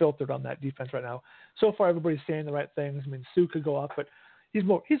unfiltered on that defense right now. So far, everybody's saying the right things. I mean, Sue could go off, but he's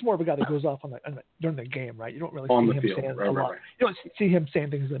more of a guy that goes off during the game, right? You don't really see him saying a lot. You don't see him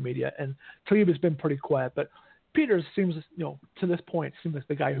saying things in the media. And Talib has been pretty quiet, but Peters seems, to this point, seems like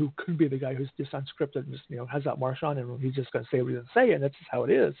the guy who could be the guy who's just unscripted and just, has that march on him. He's just going to say what he doesn't say, and that's just how it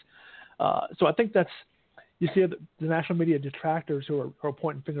is. So I think you see the national media detractors who are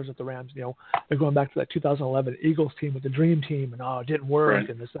pointing fingers at the Rams. They're going back to that 2011 Eagles team with the dream team, and it didn't work, right,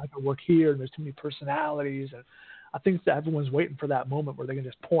 and it's not going to work here, and there's too many personalities. And I think that everyone's waiting for that moment where they can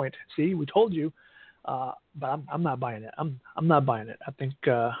just point. See, we told you. But I'm not buying it. I'm not buying it. I think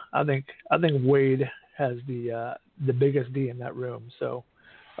Wade has the biggest D in that room. So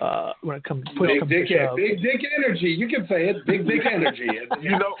when it comes to big dick energy, you can say it. Big dick energy. If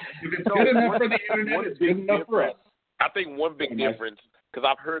it's good enough for the internet, it's good enough for us. I think one big difference, because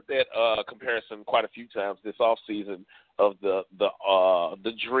I've heard that comparison quite a few times this offseason of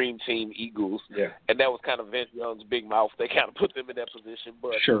the Dream Team Eagles, and that was kind of Vince Young's big mouth. They kind of put them in that position,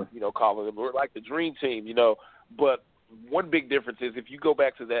 but calling them we're like the Dream Team, But one big difference is if you go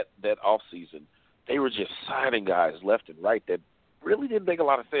back to that offseason, they were just signing guys left and right that really didn't make a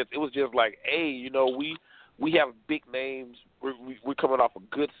lot of sense. It was just like, hey, we have big names. We're coming off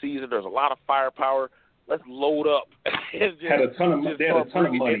a good season. There's a lot of firepower. Let's load up. They had a ton of money. They had a ton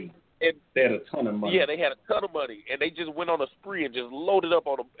of money. Yeah, they had a ton of money, and they just went on a spree and just loaded up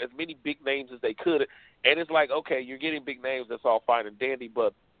on as many big names as they could. And it's like, okay, you're getting big names, that's all fine and dandy,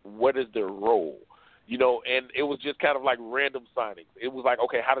 but what is their role? And it was just kind of like random signings. It was like,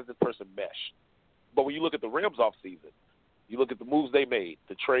 okay, how does this person mesh? But when you look at the Rams offseason, you look at the moves they made,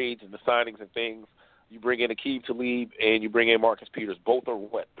 the trades and the signings and things. You bring in Aqib Talib and you bring in Marcus Peters. Both are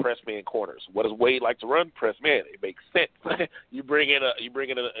press man corners. What does Wade like to run? Press man. It makes sense. you bring in a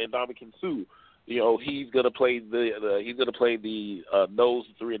Ndamukong Suh. He's gonna play the nose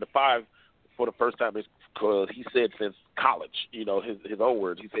 3 and the 5 for the first time. He said since college. His own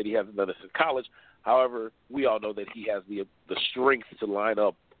words. He said he hasn't done it since college. However, we all know that he has the strength to line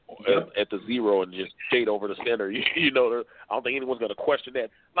up at the zero and just shade over the center. I don't think anyone's going to question that.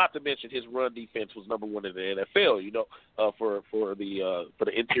 Not to mention his run defense was number 1 in the NFL. For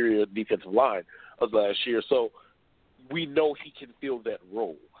the interior defensive line of last year. So we know he can fill that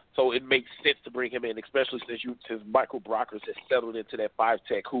role. So it makes sense to bring him in, especially since Michael Brockers has settled into that 5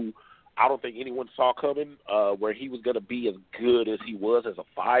 tech who I don't think anyone saw coming, where he was going to be as good as he was as a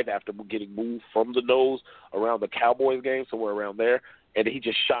 5 after getting moved from the nose around the Cowboys game, somewhere around there. And he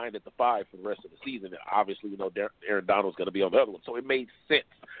just shined at the 5 for the rest of the season. And obviously, Aaron Donald's going to be on the other one, so it made sense.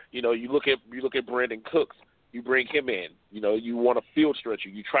 You look at Brandon Cooks. You bring him in. You want a field stretcher.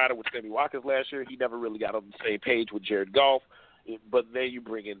 You tried it with Sammy Watkins last year. He never really got on the same page with Jared Goff. But then you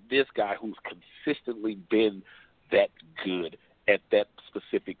bring in this guy who's consistently been that good at that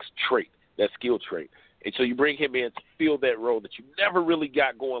specific trait, that skill trait. And so you bring him in to fill that role that you never really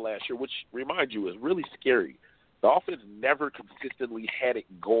got going last year, which, remind you, is really scary. The offense never consistently had it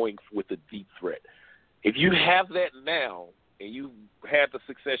going with a deep threat. If you have that now and you had the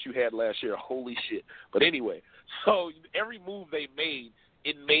success you had last year, holy shit. But anyway, so every move they made,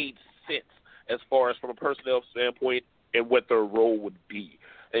 it made sense as far as from a personnel standpoint and what their role would be.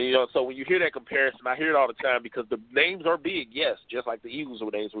 And, so when you hear that comparison, I hear it all the time because the names are big, yes, just like the Eagles'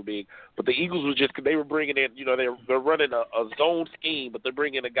 names were big. But the Eagles were they were bringing in, they're running a zone scheme, but they're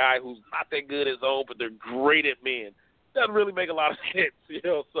bringing in a guy who's not that good at zone, but they're great at man. Doesn't really make a lot of sense,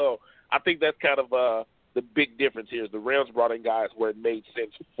 So I think that's kind of the big difference here is the Rams brought in guys where it made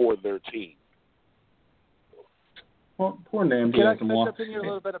sense for their team. Well, poor Nam. Can I jump in here a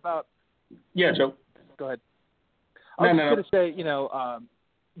little bit about? Yeah, Joe. Go ahead. I was just going to say,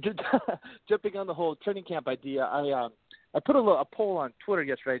 jumping on the whole training camp idea, I put a poll on Twitter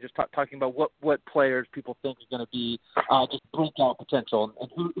yesterday, just talking about what players people think are going to be just breakout potential and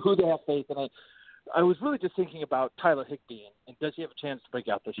who they have faith in. I was really just thinking about Tyler Higbee and does he have a chance to break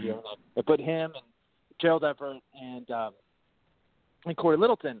out this year? And I put him and Gerald Everett and Corey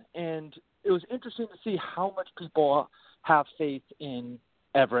Littleton, and it was interesting to see how much people have faith in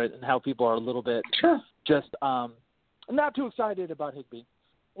Everett and how people are a little bit just not too excited about Higbee,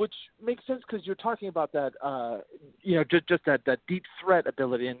 which makes sense because you're talking about that, just that deep threat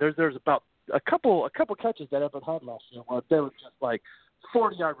ability. And there's about a couple catches that Everett had last year where they were just like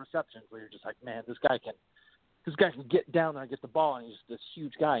 40-yard receptions where you're just like, man, this guy can get down there and get the ball, and he's this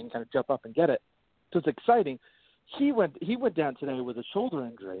huge guy and kind of jump up and get it. So it's exciting. He went down today with a shoulder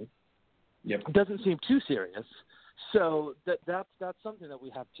injury. Yep. It doesn't seem too serious. So that's something that we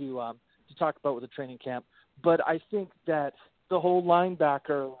have to talk about with the training camp. But I think that the whole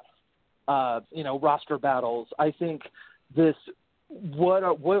linebacker, roster battles, I think this what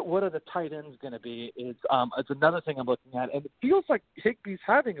are the tight ends going to be is it's another thing I'm looking at, and it feels like Higbee's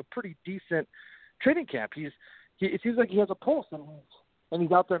having a pretty decent training camp. It seems like he has a pulse and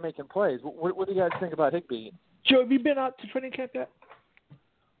he's out there making plays. What do you guys think about Higbee? Joe, have you been out to training camp yet?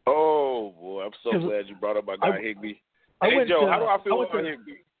 Oh boy, I'm so glad you brought up my guy Higbee. Hey Joe, how do I feel about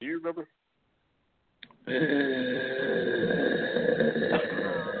Higbee? Do you remember?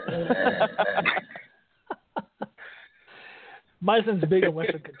 Bison's big in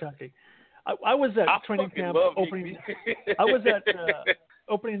Western Kentucky. I was at training camp opening. I was at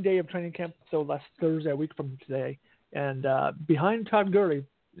opening day of training camp, so last Thursday, a week from today, and behind Todd Gurley,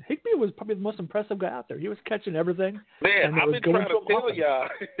 Higbee was probably the most impressive guy out there. He was catching everything. Man, I've been trying to tell y'all.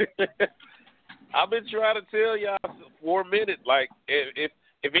 I've been trying to tell y'all for a minute. Like, if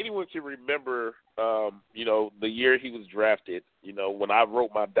anyone can remember, the year he was drafted, when I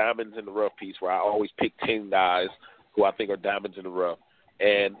wrote my Diamonds in the Rough piece where I always pick 10 guys who I think are diamonds in the rough.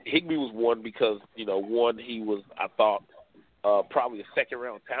 And Higbee was one because, he was, I thought, probably a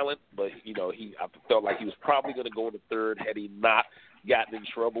second-round talent, but, I felt like he was probably going to go in the third had he not gotten in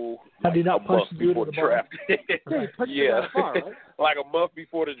trouble like a month before the draft. Yeah, like a month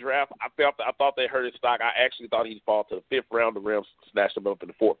before the draft, I thought they hurt his stock. I actually thought he'd fall to the fifth round. The Rams snatched him up in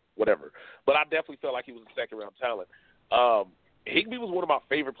the fourth, whatever. But I definitely felt like he was a second-round talent. Higbee was one of my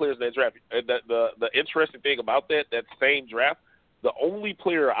favorite players in that draft. The interesting thing about that same draft, the only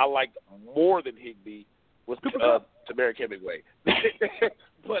player I liked more than Higbee was Tamarick Hemingway.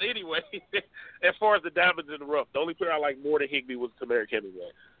 But anyway, as far as the diamonds in the rough, the only player I liked more than Higbee was Tamarick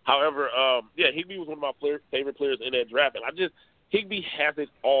Hemingway. However, Higbee was one of my favorite players in that draft, and Higbee has it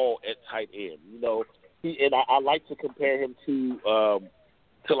all at tight end. I like to compare him to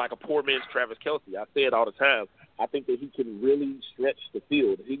like a poor man's Travis Kelce. I say it all the time. I think that he can really stretch the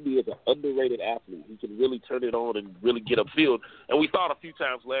field. Higbee is an underrated athlete. He can really turn it on and really get upfield. And we saw it a few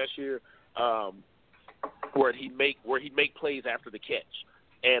times last year where he'd make plays after the catch.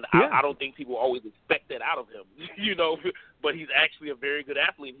 And I don't think people always expect that out of him, But he's actually a very good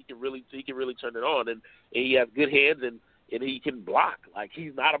athlete. He can really turn it on, and he has good hands, and he can block. Like,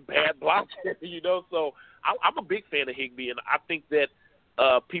 he's not a bad blocker, So I'm a big fan of Higbee, and I think that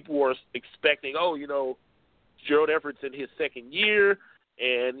people are expecting, Gerald Everett's in his second year,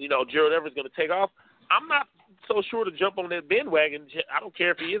 and Gerald Everett's going to take off. I'm not so sure to jump on that bandwagon. I don't care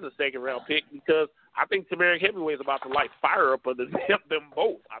if he is a second-round pick because I think Tamarick Hemingway is about to light fire up under them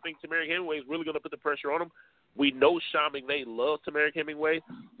both. I think Tamarick Hemingway is really going to put the pressure on him. We know Sean McVay loves Tamarick Hemingway,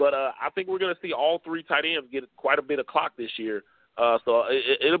 but I think we're going to see all three tight ends get quite a bit of clock this year. So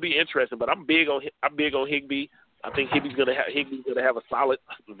it'll be interesting. But I'm big on Higbee. I think Higbee's going to have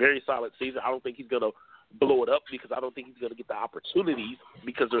a very solid season. I don't think he's going to blow it up because I don't think he's going to get the opportunities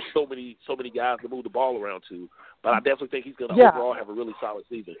because there's so many guys to move the ball around to. But I definitely think he's going to overall have a really solid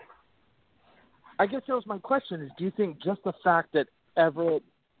season. I guess that was my question is, do you think just the fact that Everett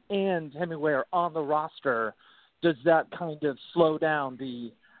and Hemingway are on the roster, does that kind of slow down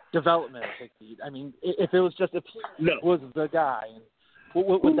the development of Higbee? I mean, if he was the guy,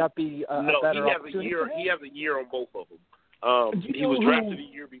 would that be a better opportunity? He has a year on both of them. He was drafted a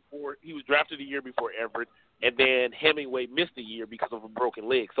year before. He was drafted a year before Everett, and then Hemingway missed a year because of a broken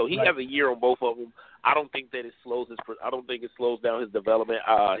leg. So he has a year on both of them. I don't think that it slows down his development.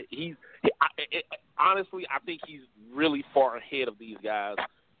 Honestly, I think he's really far ahead of these guys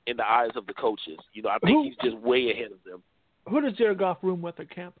in the eyes of the coaches. I think he's just way ahead of them. Who does Jared Goff room with at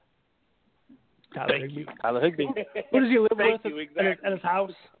camp? Tyler Higbee. Who does he live with at his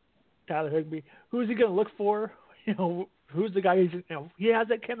house? Tyler Higbee. Who is he going to look for? Who's the guy? He has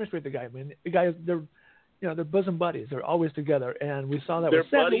that chemistry with the guy. I mean, the guys, they're bosom buddies. They're always together, and we saw that with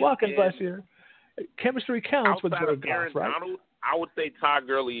Sammy Watkins last year. chemistry counts with outside Jared of Aaron Goff, right? Donald, I would say Todd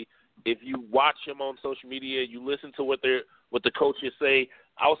Gurley. If you watch him on social media, you listen to what the coaches say.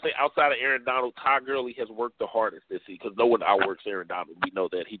 I would say outside of Aaron Donald, Todd Gurley has worked the hardest this season because no one outworks Aaron Donald. We know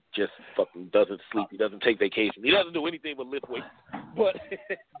that. He just fucking doesn't sleep. He doesn't take vacation. He doesn't do anything but lift weights. But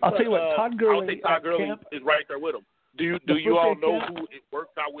I'll tell you what, Todd Gurley, I would say Todd Gurley is right there with him. Do you all know who it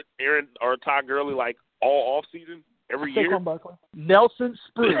works out with Aaron or Todd Gurley like all off season every year? Nelson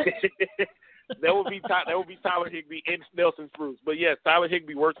Spruce. That would be Tyler Higbee and Nelson Spruce. But yes, Tyler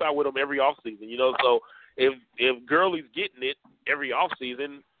Higbee works out with him every offseason. So if Gurley's getting it every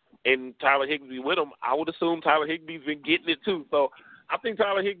offseason and Tyler Higbee with him, I would assume Tyler Higbee's been getting it too. So I think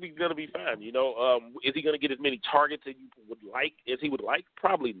Tyler Higbee's going to be fine. Is he going to get as many targets as he would like?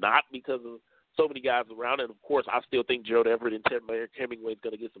 Probably not because of so many guys around. And of course, I still think Gerald Everett and Ted Hemingway is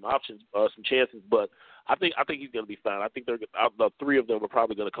going to get some options, some chances. But I think he's going to be fine. I think the three of them are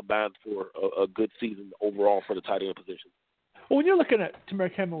probably going to combine for a good season overall for the tight end position. Well, when you're looking at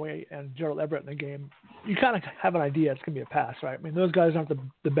Tamarick Hemingway and Gerald Everett in the game, you kind of have an idea it's going to be a pass, right? I mean, those guys aren't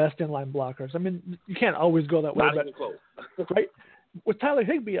the best inline blockers. I mean, you can't always go that way. Not even close. Right? With Tyler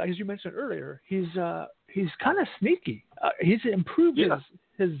Higbee, as you mentioned earlier, he's kind of sneaky. He's improved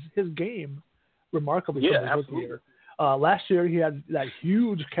his game remarkably from his rookie year. Last year, he had that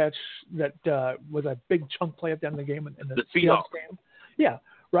huge catch that was a big chunk play at the end of the game in the Seahawks game. Yeah,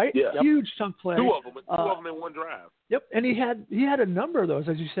 right? Yeah. Huge chunk play. Two of them in one drive. Yep, and he had a number of those,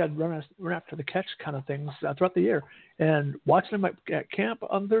 as you said, run after the catch kind of things throughout the year. And watching him at camp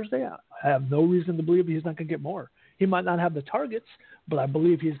on Thursday, I have no reason to believe he's not going to get more. He might not have the targets, but I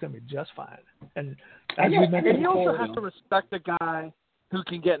believe he's going to be just fine. And as we mentioned, he also has to respect a guy who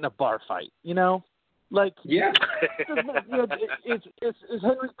can get in a bar fight, Like, yeah. Is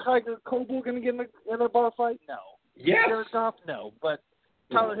Henry Tiger Coble going to get in a bar fight? No. Yes. Jared Goff? No. But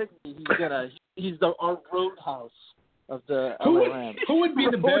Tyler Higbee, he's our roadhouse of the Rams. Who would be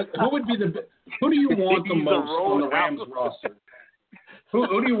the best? Who do you want the most on the Rams roster?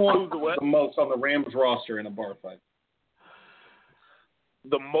 Who do you want the most on the Rams roster in a bar fight?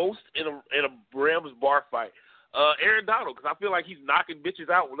 The most in a Rams bar fight. Aaron Donald, because I feel like he's knocking bitches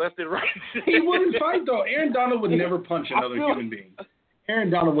out left and right. He wouldn't fight, though. Aaron Donald would never punch another human being. Aaron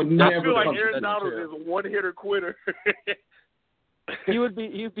Donald would never punch. I feel like Aaron Donald is a one-hitter quitter. He'd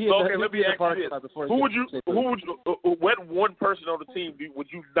be okay, let me ask you this. What one person on the team would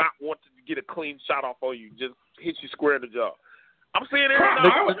you not want to get a clean shot off on you, just hit you square in the jaw? I'm saying Aaron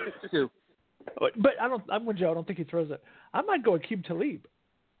Donald. But I'm with Joe. I don't think he throws it. I might go with Aqib Talib.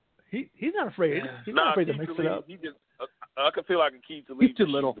 He's not afraid. He's not afraid to mix it up. I can feel like Aqib Talib. He's too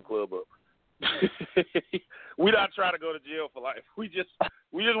little. The club up. We're not trying to go to jail for life. We just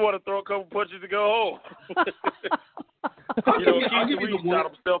want to throw a couple punches and go home. I'll give you the one.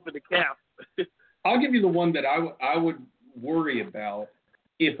 Shot himself in the calf. I'll give you the one that I would worry about,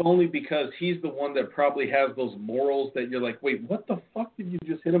 if only because he's the one that probably has those morals that you're like, wait, what the fuck did you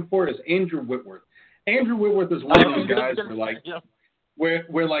just hit him for? Is Andrew Whitworth. Andrew Whitworth is one of those guys where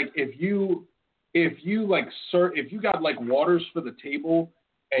like if you got like waters for the table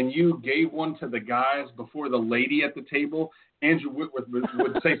and you gave one to the guys before the lady at the table, Andrew Whitworth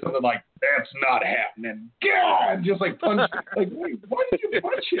would say something like, "That's not happening." God, just like punch. Like, wait, why did you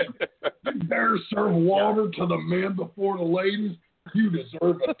punch him? You better serve water to the men before the ladies. You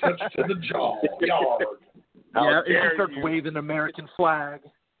deserve a touch to the jaw. Yard. Yeah, he starts waving American flag.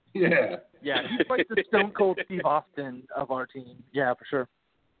 Yeah. Yeah, he's like the Stone Cold Steve Austin of our team. Yeah, for sure.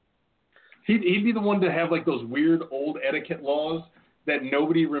 He'd be the one to have like those weird old etiquette laws that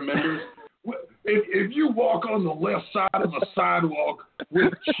nobody remembers. If you walk on the left side of a sidewalk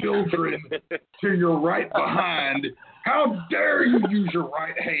with children to your right behind, how dare you use your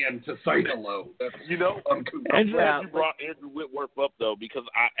right hand to say hello? That's uncouth. I'm glad you brought Andrew Whitworth up though, because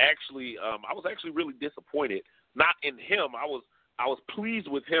I was actually really disappointed. Not in him. I was pleased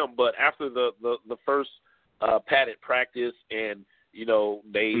with him, but after the first padded practice and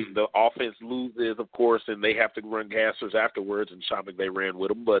the offense loses, of course, and they have to run gassers afterwards, and Sean McVay ran with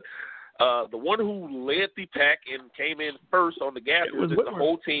them. But the one who led the pack and came in first on the gassers is the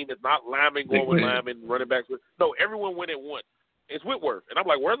whole team. It's not linemen going with linemen, running backs. No, everyone went at once. It's Whitworth. And I'm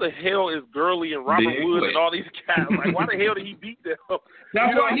like, where the hell is Gurley and Robert Woods and all these guys? Like, why the hell did he beat them?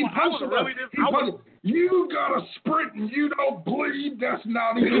 That's why he punched you got to sprint and you don't bleed. That's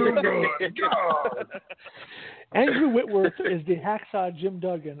not even good. God. Andrew Whitworth is the hacksaw Jim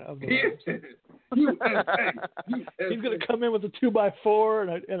Duggan of the Rams. He's going to come in with a 2x4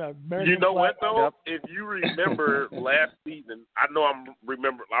 and a American You know flag. what, though? If you remember last season, I know I'm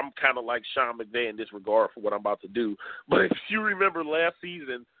kind of like Sean McVay in this regard for what I'm about to do. But if you remember last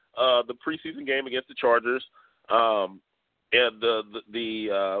season, the preseason game against the Chargers, and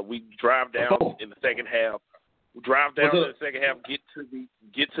we drive down in the second half. We drive down in the second half,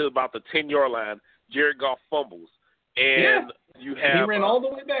 get to about the 10-yard line. Jared Goff fumbles, and you have he ran all the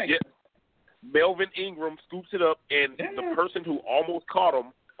way back. Yeah, Melvin Ingram scoops it up, and the person who almost caught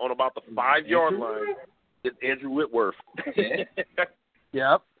him on about the 5-yard line is Andrew Whitworth.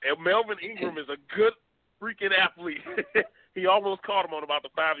 Yep. And Melvin Ingram is a good freaking athlete. He almost caught him on about the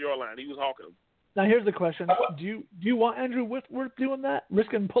 5-yard line. He was hawking him. Now here's the question: Do you want Andrew Whitworth doing that,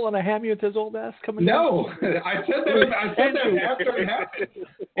 risking pulling a hammy with his old ass coming? No, I said that after it happened.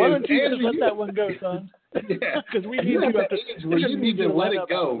 Why don't you just let that one go, son? Because we need you need to let it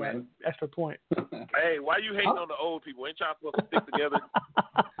go, man. Extra point. Hey, why you hating on the old people? Ain't y'all supposed to stick together?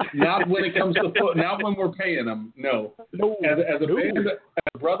 Not when it comes to not when we're paying them. No. As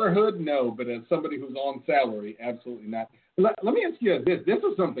a brotherhood, no. But as somebody who's on salary, absolutely not. Let me ask you this. This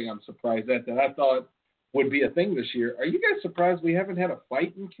is something I'm surprised at that I thought would be a thing this year. Are you guys surprised we haven't had a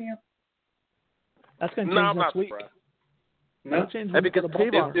fight in camp? That's going to change next week. No, because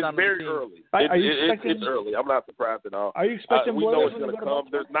it's very early. It's early. I'm not surprised at all. Are you expecting we know it's going to come.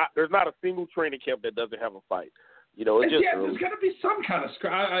 There's not a single training camp that doesn't have a fight. You know, it's just early. There's got to be some kind of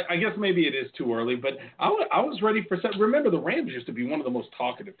I guess maybe it is too early, but I was ready for. Remember, the Rams used to be one of the most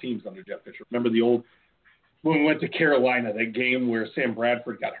talkative teams under Jeff Fisher. Remember the old when we went to Carolina, that game where Sam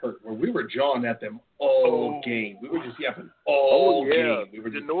Bradford got hurt, where we were jawing at them all game. We were just yapping all game. We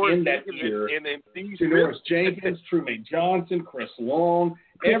were just in that ear. Janoris Jenkins, Trumaine Johnson, Chris Long,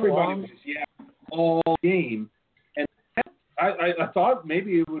 everybody was just yapping all game. And I thought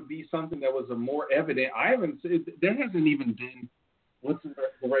maybe it would be something that was a more evident. There hasn't even been, what's the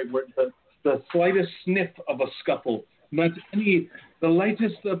right word, the slightest sniff of a scuffle. Not the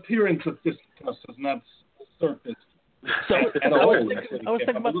lightest appearance of fisticuffs has not surfaced. So at all. I was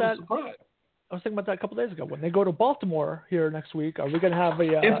thinking about that. I was thinking about that a couple of days ago. When they go to Baltimore here next week, are we going to have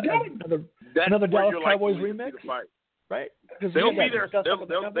another Dallas Cowboys remix? Right? They'll be there.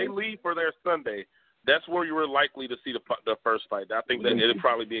 They leave for their Sunday. That's where you were likely to see the first fight. I think that it'll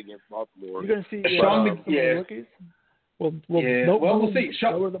probably be against Baltimore. You're going to see some of the rookies? We'll see.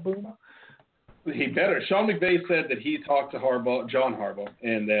 Lower the boom. He better. Sean McVay said that he talked to John Harbaugh,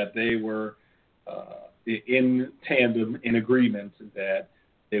 and that they were in tandem, in agreement that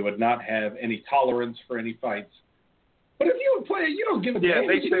they would not have any tolerance for any fights. But if you play, you don't give a damn.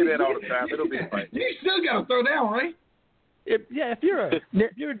 They say that all the time. It'll be a fight. You still got to throw down, right? If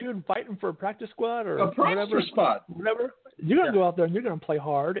you're a dude fighting for a practice squad or a practice spot, whatever, you're going to go out there and you're going to play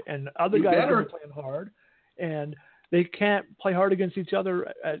hard, and other guys are going to be playing hard, and they can't play hard against each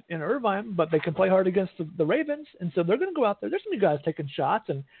other in Irvine, but they can play hard against the Ravens, and so they're going to go out there. There's some guys taking shots,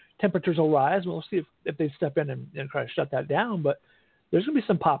 and temperatures will rise. We'll see if they step in and try to shut that down, but there's going to be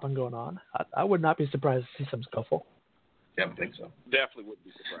some popping going on. I would not be surprised to see some scuffle. Yeah, I think so. Definitely wouldn't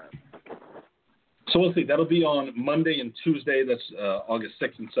be surprised. So we'll see. That'll be on Monday and Tuesday. That's August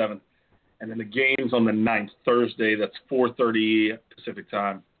 6th and 7th. And then the game's on the 9th, Thursday. That's 4:30 Pacific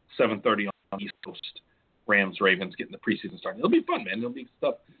time, 7:30 on the East Coast. Rams, Ravens getting the preseason started. It'll be fun, man. It'll be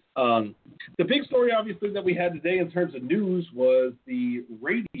stuff. The big story, obviously, that we had today in terms of news was the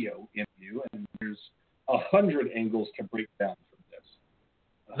radio interview, and there's 100 angles to break down from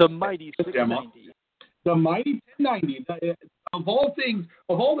this. The mighty 690. The mighty 1090. Of all things,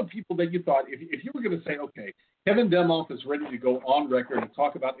 of all the people that you thought, if you were going to say, okay, Kevin Demoff is ready to go on record and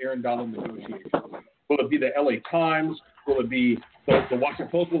talk about Aaron Donald negotiations, will it be the LA Times? Will it be the Washington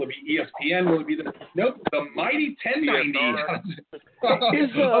Post? Will it be ESPN? Will it be the mighty 1090?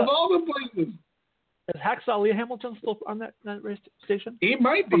 Of all the places. Is Hacksaw Lee Hamilton still on that radio station? He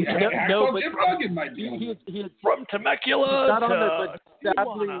might be. Hacksaw Jim Duggan might be. He from Temecula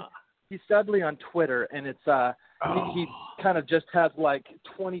to he's sadly on Twitter, and it's he kind of just has like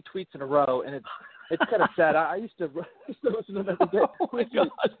 20 tweets in a row, and it's kind of sad. I used to listen to that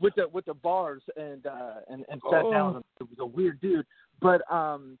with the bars and sat down. It was a weird dude, but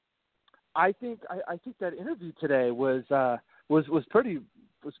I think that interview today was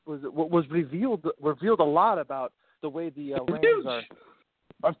revealed a lot about the way the Rams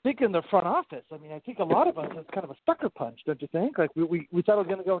are thinking their front office. I mean, I think a lot of us it's kind of a sucker punch, don't you think? Like we thought it was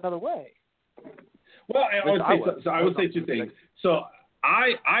going to go another way. Well, I would say two things. So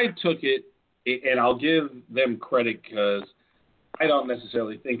I took it, and I'll give them credit because I don't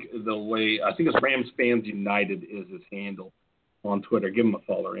necessarily think the way – I think it's Rams Fans United is his handle on Twitter. Give him a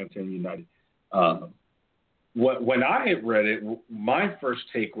follow, Rams Fans United. When I had read it, my first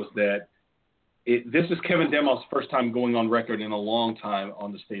take was that this is Kevin Demoff's first time going on record in a long time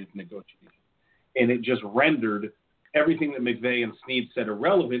on the state of negotiation. And it just rendered everything that McVay and Snead said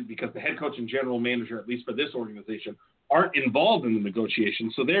irrelevant because the head coach and general manager, at least for this organization, aren't involved in the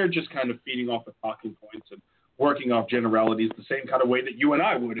negotiations. So they're just kind of feeding off the talking points and working off generalities the same kind of way that you and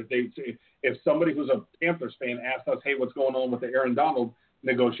I would if somebody who's a Panthers fan asked us, hey, what's going on with the Aaron Donald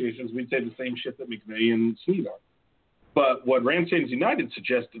negotiations, we'd say the same shit that McVay and Snead are. But what Rams Fans United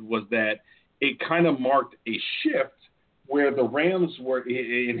suggested was that it kind of marked a shift where the Rams were,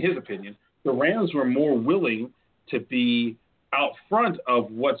 in his opinion, the Rams were more willing to be out front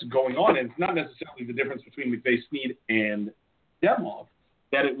of what's going on. And it's not necessarily the difference between McVay, Snead, and Demoff,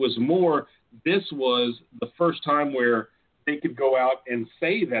 that it was more, this was the first time where they could go out and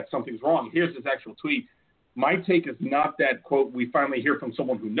say that something's wrong. Here's his actual tweet. My take is not that, quote, we finally hear from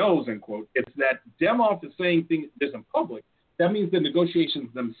someone who knows, end quote. It's that Demoff is saying this in public. That means the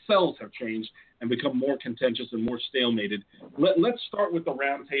negotiations themselves have changed and become more contentious and more stalemated. Let's start with the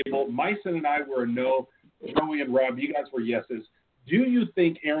round table. Myson and I were a no. Joey and Rob, you guys were yeses. Do you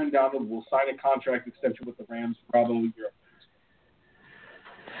think Aaron Donald will sign a contract extension with the Rams? Bravo, you're up.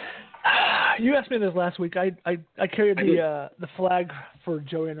 You asked me this last week. I carried the flag for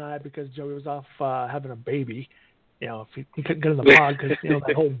Joey and I because Joey was off having a baby. You know, if he couldn't get in the pod because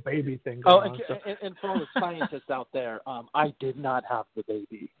that whole baby thing. And for all the scientists out there, I did not have the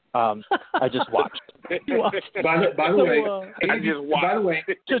baby. I just watched. By the way, Andrew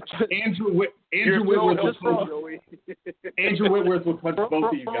Whitworth will punch both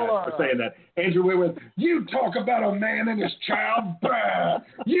of you guys for saying that. Andrew Whitworth, you talk about a man and his child. Bah!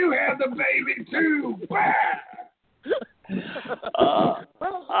 You had the baby too. Bah!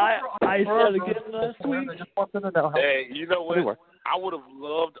 I said again last week. Hey, you know what? I would have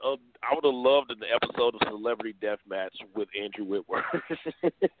loved an episode of Celebrity Deathmatch with Andrew Whitworth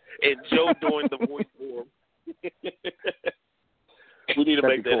and Joe doing the voice for him. We need to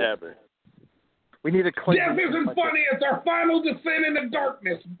make that happen. We need a clean. Death isn't funny. It's our final descent into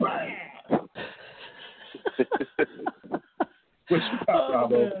darkness. What's up,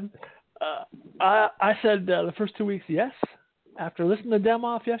 Bravo? I said the first 2 weeks, yes. After listening to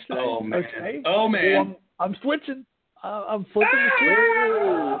Demoff yesterday, oh man, I'm switching. I'm flipping the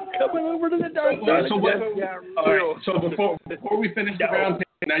switch. Coming over to the dark side. So before we finish the round table,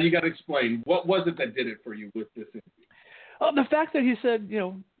 now you got to explain what was it that did it for you with this interview. The fact that he said,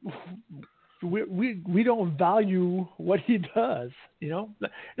 we don't value what he does. Not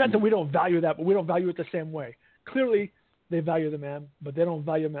that we don't value that, but we don't value it the same way. Clearly, they value the man, but they don't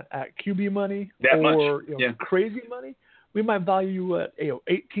value him at QB money crazy money. We might value you at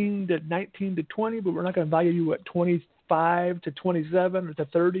 18 to 19 to 20, but we're not going to value you at 25 to 27 or to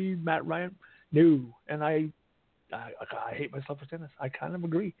 30. Matt Ryan, no. And I hate myself for saying this. I kind of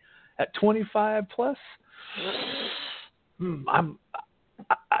agree. At 25 plus, I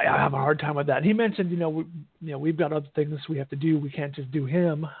have a hard time with that. He mentioned, we've got other things we have to do. We can't just do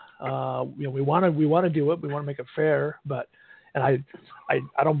him. We want to do it. We want to make it fair, and I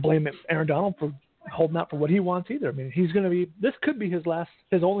don't blame Aaron Donald for holding out for what he wants either. I mean, he's going to be. This could be his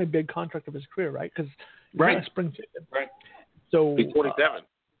only big contract of his career, right? Because he's spring chicken. Right. So he's 27.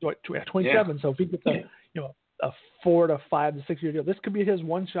 27. Yeah. So if he gets a 4 to 5 to 6 year deal, this could be his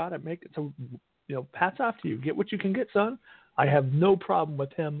one shot at making. So hats off to you. Get what you can get, son. I have no problem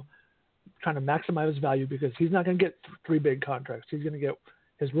with him trying to maximize his value because he's not going to get 3 big contracts. He's going to get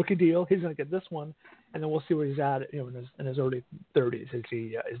his rookie deal. He's going to get this one, and then we'll see where he's at. In his early 30s. Is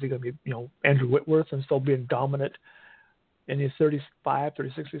he going to be Andrew Whitworth and still being dominant in his 35,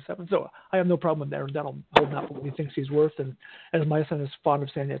 36, 37? So I have no problem with Aaron Donald holding out for what he thinks he's worth. And as my son is fond of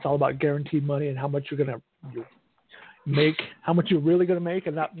saying, it's all about guaranteed money and how much you're going to make, how much you're really going to make,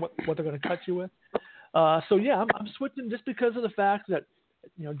 and not what they're going to cut you with. I'm switching just because of the fact that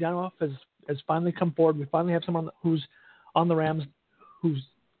Danoff has finally come forward. We finally have someone who's on the Rams, who's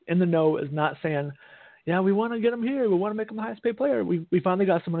in the know, is not saying, we want to get him here, we want to make him the highest paid player. We finally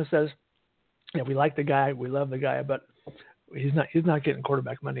got someone who says, we like the guy, we love the guy, but he's not getting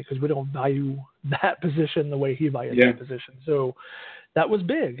quarterback money because we don't value that position the way he values that position. So that was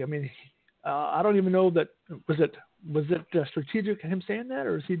big. I mean, I don't even know that was it strategic him saying that,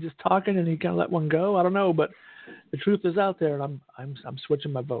 or is he just talking and he kind of let one go? I don't know, but the truth is out there, and I'm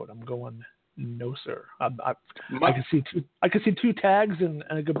switching my vote. I'm going no, sir. I can see 2 tags and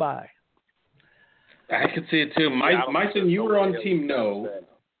a goodbye. I could see it too. Myson, you were on team no.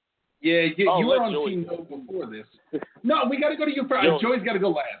 Yeah, you were on team no before this. No, we got to go to you first. Joey's got to go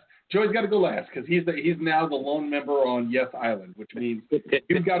last. Because he's now the lone member on Yes Island, which means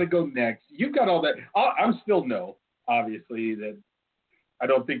you've got to go next. You've got all that. I'm still no, obviously. That I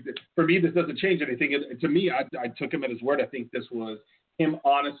don't think that for me this doesn't change anything. To me, I took him at his word. I think this was him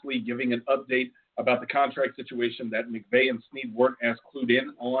honestly giving an update about the contract situation that McVay and Snead weren't as clued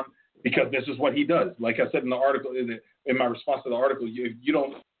in on, because this is what he does. Like I said in the article, in my response to the article, you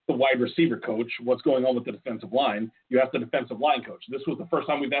don't the wide receiver coach what's going on with the defensive line. You ask the defensive line coach. This was the first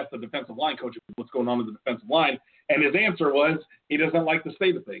time we've asked the defensive line coach what's going on with the defensive line, and his answer was he doesn't like the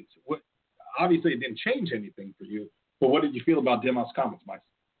state of things. Obviously, it didn't change anything for you, but what did you feel about Demo's comments, Mike?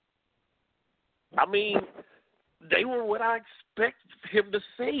 I mean, they were what I expected him to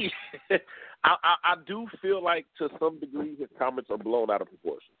say. I do feel like to some degree his comments are blown out of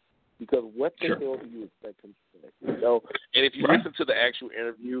proportion. Because what the hell do you expect him to say? You know? And if you listen to the actual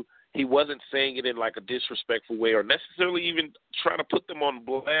interview, he wasn't saying it in like a disrespectful way or necessarily even trying to put them on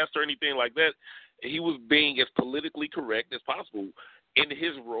blast or anything like that. He was being as politically correct as possible. In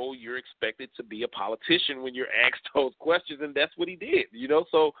his role, you're expected to be a politician when you're asked those questions, and that's what he did. You know,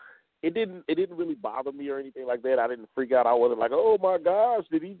 so it didn't really bother me or anything like that. I didn't freak out. I wasn't like, oh my gosh,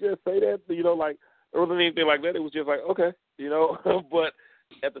 did he just say that? You know, like there wasn't anything like that. It was just like, okay, you know, but.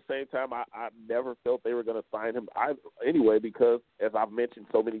 At the same time, I never felt they were going to sign him anyway because, as I've mentioned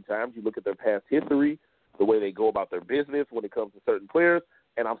so many times, you look at their past history, the way they go about their business when it comes to certain players,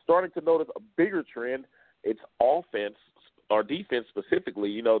 and I'm starting to notice a bigger trend. It's offense or defense specifically.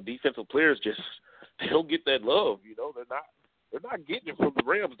 You know, defensive players they don't get that love. You know, they're not getting it from the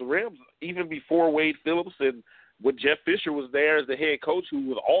Rams. The Rams, even before Wade Phillips and when Jeff Fisher was there as the head coach, who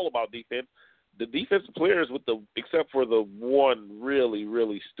was all about defense. The defensive players, except for the one really,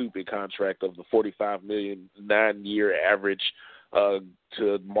 really stupid contract of the $45 million 9-year average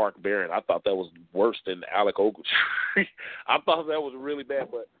to Mark Barron, I thought that was worse than Alec Ogletree. I thought that was really bad,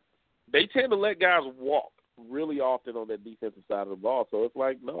 but they tend to let guys walk really often on that defensive side of the ball. So it's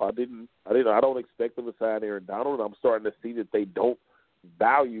like, no, I don't expect them to sign Aaron Donald. I'm starting to see that they don't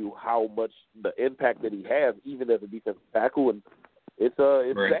value how much the impact that he has, even as a defensive tackle, and it's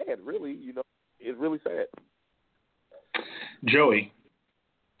sad, really. You know. It's really sad. Joey,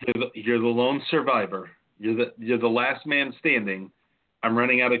 you're the lone survivor. You're the last man standing. I'm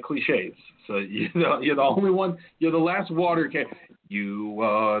running out of cliches, so you're the only one. You're the last water can. You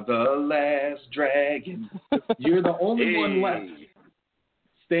are the last dragon. You're the only one left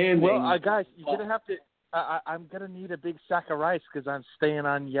standing. Well, guys, you're gonna have to. I'm gonna need a big sack of rice because I'm staying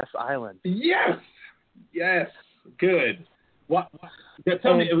on Yes Island. Yes, good. What?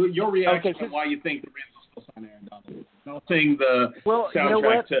 Tell me your reaction to why you think the Rams will still sign Aaron Donald. Don't sing the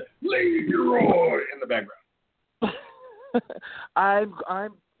soundtrack to Leroy in the background. I'm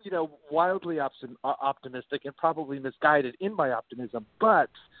wildly optimistic and probably misguided in my optimism, but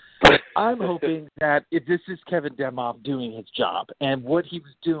I'm hoping that if this is Kevin Demoff doing his job, and what he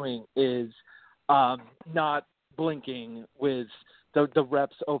was doing is not blinking with the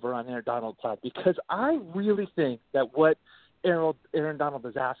reps over on Aaron Donald's side, because I really think that what Aaron Donald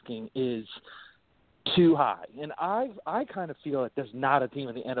is asking is too high, and I kind of feel like there's not a team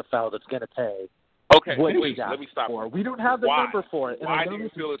in the NFL that's going to pay what he's asking let me stop for. We don't have the number for it. And why do you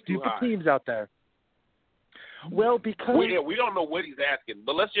feel it's too high? Teams out there. Well, because we don't know what he's asking,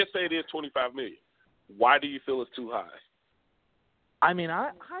 but let's just say it is $25 million. Why do you feel it's too high? I mean,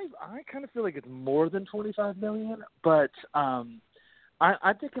 I kind of feel like it's more than $25 million, but I'm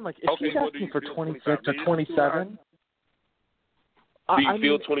thinking like if he's asking for 26 or 27. Do you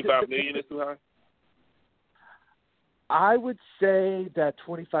feel $25 million is too high? I would say that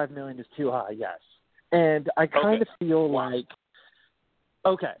 $25 million is too high, yes. And I kind of feel like,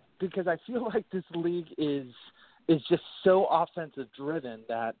 because I feel like this league is just so offensive driven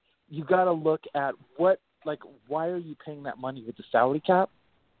that you got to look at why are you paying that money with the salary cap,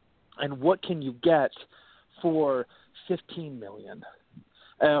 and what can you get for $15 million?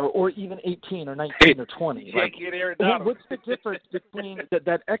 Or even 18 or 19 or 20. What's the difference between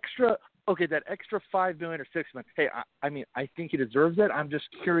that extra $5 million or $6 million? Hey, I think he deserves it. I'm just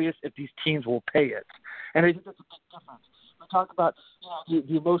curious if these teams will pay it, and I think that's a big difference. We talk about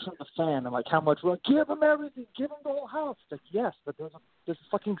the emotion of the fan and like how much we're like, give him everything, give him the whole house. It's like, yes, but there's a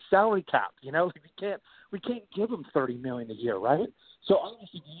fucking salary cap. You know, like we can't give him $30 million a year, right? So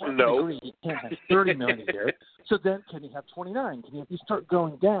obviously, you agree he can't have $30 million a year. So then, can he have 29? Can he start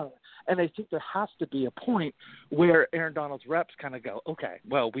going down? And I think there has to be a point where Aaron Donald's reps kind of go, okay,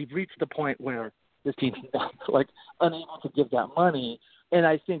 well, we've reached the point where this team's unable to give that money. And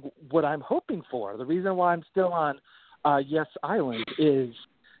I think what I'm hoping for, the reason why I'm still on Yes Island, is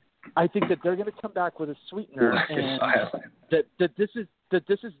I think that they're going to come back with a sweetener, and that this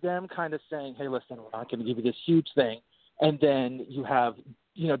is them kind of saying, hey, listen, we're not going to give you this huge thing. And then you have,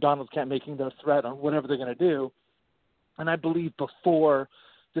 Donald Camp making their threat on whatever they're going to do. And I believe before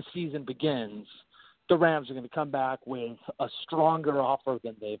the season begins, the Rams are going to come back with a stronger offer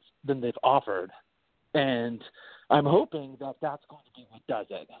than they've offered, and I'm hoping that that's going to be what does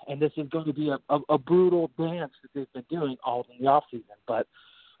it. And this is going to be a brutal dance that they've been doing all in the off season, but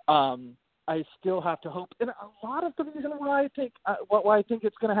I still have to hope. And a lot of the reason why I think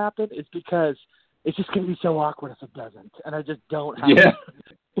it's going to happen is because it's just going to be so awkward if it doesn't, and I just don't have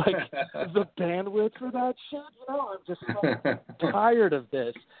the bandwidth for that shit. I'm just so tired of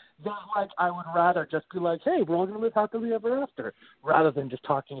this. That I would rather just be like, hey, we're all going to live happily ever after, rather than just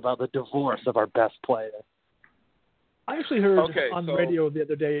talking about the divorce of our best player. I actually heard on the radio the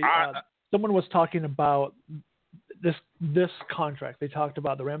other day, someone was talking about this contract. They talked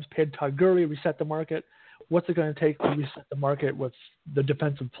about the Rams paid Todd Gurley, reset the market. What's it going to take to reset the market with the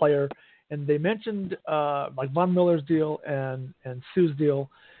defensive player? And they mentioned Von Miller's deal and Sue's deal.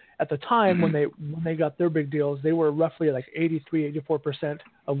 At the time when they got their big deals, they were roughly 83-84%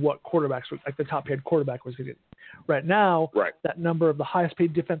 of what quarterbacks were, the top paid quarterback was getting. Right now, that number of the highest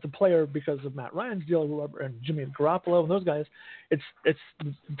paid defensive player because of Matt Ryan's deal and Jimmy Garoppolo and those guys, it's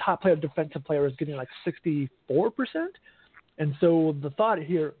the top paid defensive player is getting 64%. And so the thought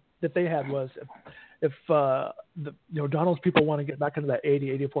here that they had was if Donald's people want to get back into that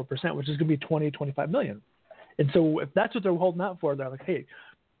 80-84%, which is going to be $20-25 million. And so if that's what they're holding out for, they're like, hey,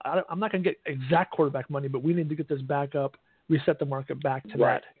 I'm not going to get exact quarterback money, but we need to get this back up, reset the market back to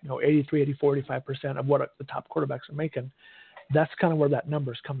that 83, 84, 85% of what the top quarterbacks are making. That's kind of where that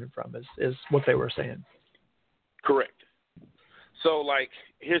number is coming from, is what they were saying. Correct. So,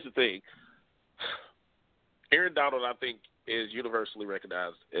 here's the thing. Aaron Donald, I think, is universally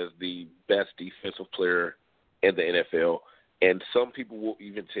recognized as the best defensive player in the NFL, and some people will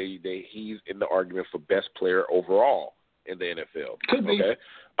even tell you that he's in the argument for best player overall in the NFL. Could be. Okay?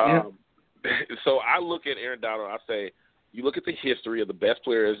 So I look at Aaron Donald, I say, you look at the history of the best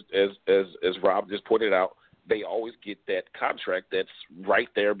players, as Rob just pointed out, they always get that contract that's right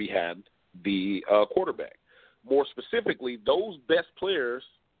there behind the quarterback. More specifically, those best players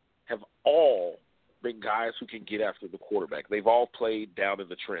have all been guys who can get after the quarterback. They've all played down in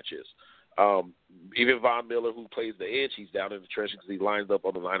the trenches. Even Von Miller, who plays the edge, he's down in the trenches because he lines up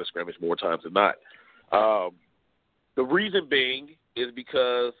on the line of scrimmage more times than not. The reason being is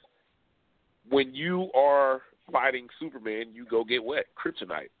because when you are fighting Superman, you go get wet,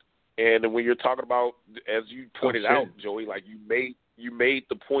 kryptonite. And when you're talking about, as you pointed out, Joey, you made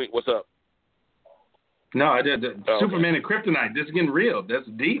the point. What's up? No, I did. Superman and kryptonite. This is getting real. That's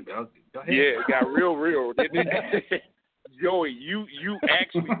deep. Go ahead. Yeah, it got real, didn't it? Joey, you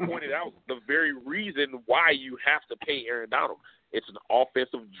actually pointed out the very reason why you have to pay Aaron Donald. It's an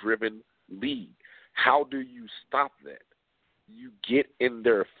offensive-driven league. How do you stop that? You get in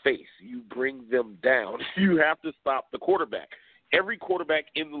their face. You bring them down. You have to stop the quarterback. Every quarterback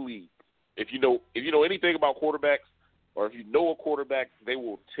in the league, if you know anything about quarterbacks, or if you know a quarterback, they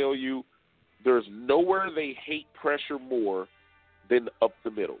will tell you there's nowhere they hate pressure more than up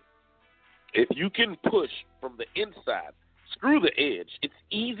the middle. If you can push from the inside, screw the edge. It's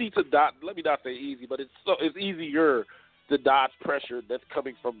easy to dodge. Let me not say easy, but it's easier to dodge pressure that's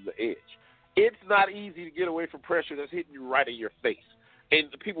coming from the edge. It's not easy to get away from pressure that's hitting you right in your face. And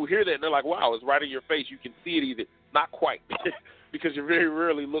the people hear that and they're like, wow, it's right in your face. You can see it either. Not quite, because you're very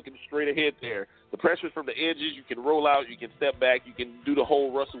rarely looking straight ahead there. The pressure's from the edges. You can roll out. You can step back. You can do the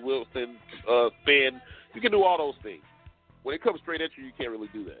whole Russell Wilson spin. You can do all those things. When it comes straight at you, you can't really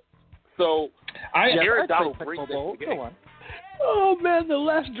do that. So Aaron Donald brings that to the game. Oh, man, the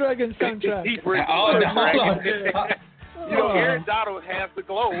Last Dragon soundtrack. He brings the Last Dragon. Aaron Donald has the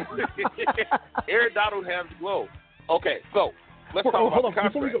glow. Aaron Donald has the glow. Okay, so let's talk about the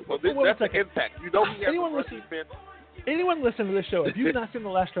contract. That's the impact. He has the rush defense. Anyone listening to this show, if you've not seen The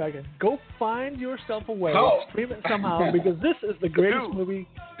Last Dragon, go find yourself a way, stream it somehow, because this is the greatest movie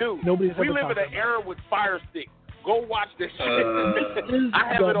nobody's ever We live in an era with Fire Stick. Go watch this shit.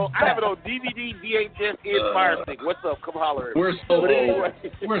 I have it on DVD, VHS, and Fire Stick. What's up? Come holler at me. We're so old.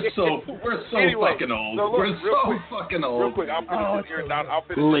 We're so fucking old. So look, we're so fucking old. Real quick, I'll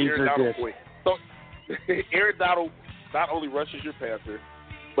finish this Aaron Donald point. So Aaron Donald not only rushes your passer,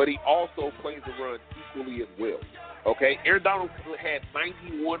 but he also plays the run equally as well. Okay? Aaron Donald had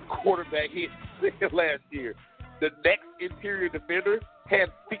 91 quarterback hits last year. The next interior defender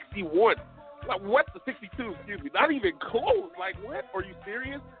had 61. Like, what? The 62, excuse me. Not even close. Like, what? Are you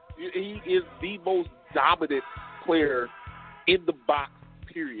serious? He is the most dominant player in the box,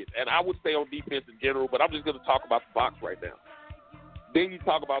 period. And I would say on defense in general, but I'm just going to talk about the box right now. Then you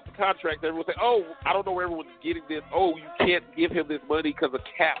talk about the contract. Everyone say, oh, I don't know where everyone's getting this. Oh, you can't give him this money because of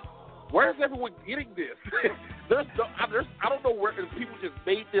cap. Where is everyone getting this? I don't know where people just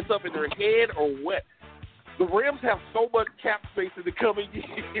made this up in their head or what. the Rams have so much cap space in the coming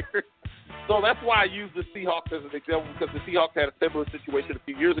years. So that's why I use the Seahawks as an example, because the Seahawks had a similar situation a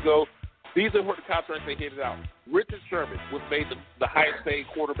few years ago. These are where the contracts they handed out. Richard Sherman was made the highest paid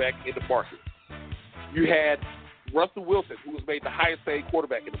quarterback in the market. You had Russell Wilson, who was made the highest paid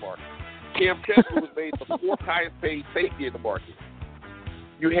quarterback in the market. Cam Chancellor was made the fourth highest paid safety in the market.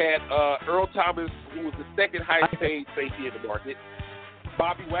 You had Earl Thomas, who was the second highest paid safety in the market.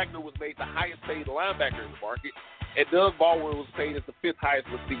 Bobby Wagner was made the highest paid linebacker in the market. And Doug Baldwin was paid as the fifth highest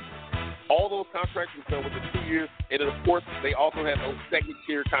receiver. All those contracts were done within 2 years. And then, of course, they also had those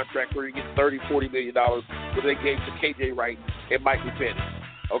second-tier contracts where you get $30, $40 million where they gave to K.J. Wright and Mike McFadden.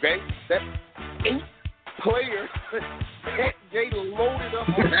 Okay? That's 8 players that they loaded up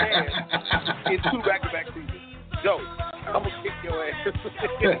on cash in 2 back-to-back seasons. Joe, I'm going to kick your ass.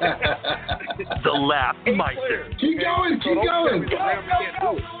 The laugh, Meister. Keep going.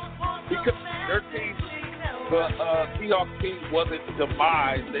 Because their team, the Seahawks team, wasn't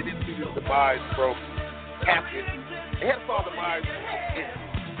demised. They didn't see this demise from happening. They had saw demise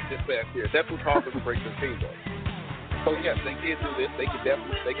this past year. That's what caused them to break their team up. So yes, they can do this. They can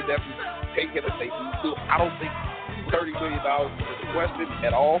definitely take it if they need to. I don't think $30 million is a question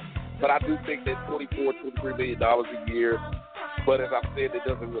at all, but I do think that $24, $23 million a year. But as I said, it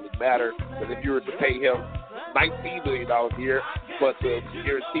doesn't really matter, because if you were to pay him $19 million a year, but the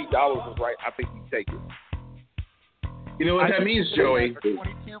guaranteed dollars is right, I think he'd take it. You know what that means, Joey?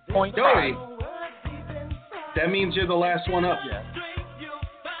 22.5. Joey, that means you're the last one up. Yeah.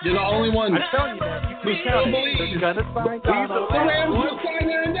 You're the only one. I'm telling you, man. We still believe. They're gonna sign The Rams will sign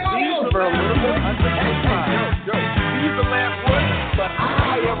Aaron Donald. for a little bit under Joe, he's the last one, but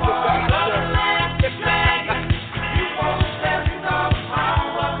I am the backup.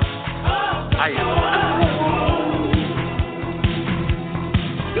 I am.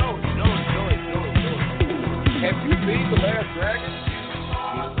 Joey. Have you seen The Last Dragon?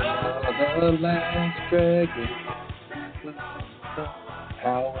 The Last Dragon.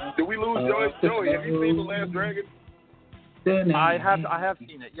 Did we lose Joey? Joey, have you seen The Last Dragon? I have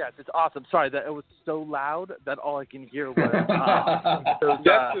seen it. Yes, it's awesome. Sorry that it was so loud that all I can hear was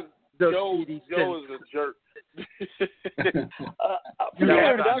those Joe CD is a jerk. that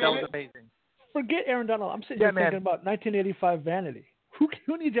was amazing. Forget Aaron Donald. I'm sitting here thinking about 1985 Vanity.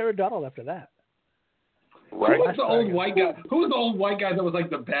 Who needs Aaron Donald after that? Right. Who was the old white guy? Who was the old white guy that was like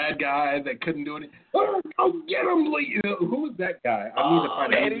the bad guy that couldn't do anything? Oh, get him, Lee. Who was that guy? I need to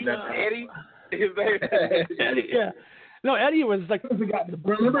find out. Eddie. His name. Eddie. Yeah. No, Eddie was like the guy.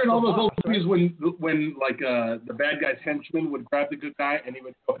 Remember in all those old movies when like the bad guy's henchman would grab the good guy and he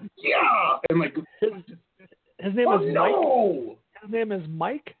would go, yeah, and like his name is Mike. No. His name is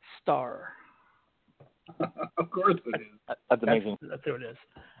Mike Starr. Of course it is. That's amazing. That's who it is.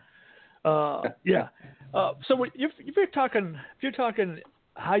 Yeah. So if you're talking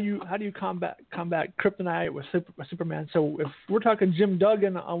how you combat kryptonite with Superman. So if we're talking Jim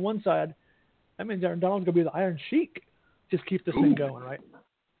Duggan on one side, that means Aaron Donald's gonna be the Iron Sheik. Just keep this thing going, right?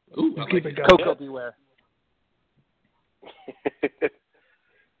 Just keep it going. Coco beware.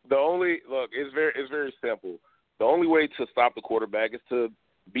 It's very simple. The only way to stop the quarterback is to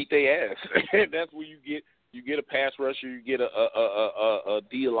beat their ass. That's where you get a pass rusher, you get a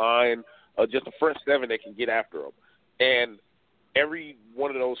D line, just a front seven that can get after them. And every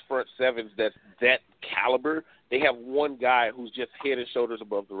one of those front sevens that's that caliber, they have one guy who's just head and shoulders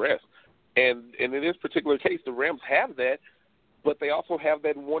above the rest. And in this particular case, the Rams have that, but they also have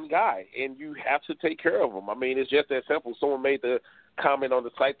that one guy, and you have to take care of him. I mean, it's just that simple. Someone made the comment on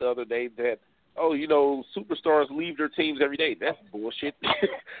the site the other day that, superstars leave their teams every day. That's bullshit.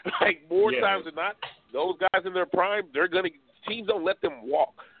 More times than not, those guys in their prime, teams don't let them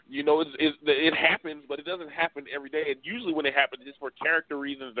walk. It happens, but it doesn't happen every day. And usually when it happens, it's for character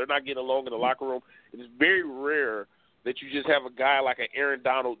reasons. They're not getting along in the locker room. It's very rare that you just have a guy like an Aaron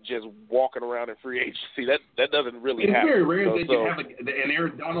Donald just walking around in free agency. That doesn't really happen. It's very rare that you have an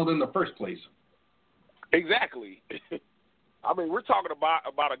Aaron Donald in the first place. Exactly. I mean, we're talking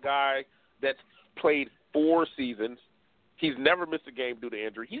about a guy that's played 4 seasons. He's never missed a game due to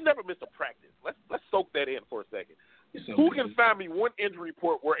injury. He's never missed a practice. Let's soak that in for a second. Who can find me one injury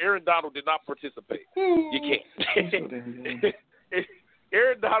report where Aaron Donald did not participate? You can't.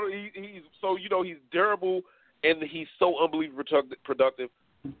 Aaron Donald, he's durable and he's so unbelievably productive.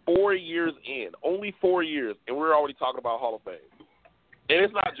 4 years in, only 4 years, and we're already talking about Hall of Fame. And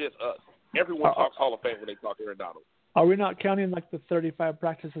it's not just us. Everyone talks Hall of Fame when they talk Aaron Donald. Are we not counting like the 35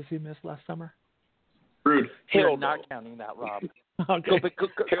 practices he missed last summer? Rude. We're not counting that, Rob. Okay.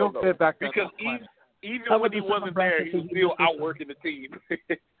 Go back because even when he wasn't there, he was still outworking the team.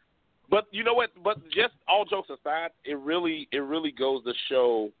 But you know what? But just all jokes aside, it really goes to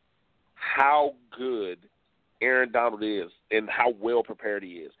show how good Aaron Donald is and how well prepared he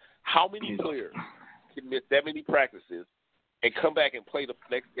is. How many players can miss that many practices and come back and play the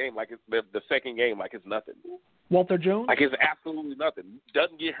next game like it's the second game like it's nothing? Walter Jones? Like it's absolutely nothing.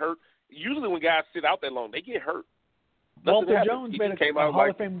 Doesn't get hurt. Usually when guys sit out that long, they get hurt. Walter Jones made a Hall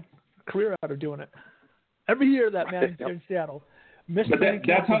of Fame career out of doing it. Every year that man in Seattle missed training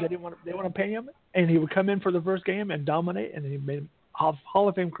camp because they want to pay him, and he would come in for the first game and dominate, and he made a Hall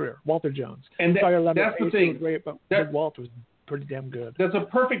of Fame career. Walter Jones. And that's the thing. Great, but Big Walt was pretty damn good. That's a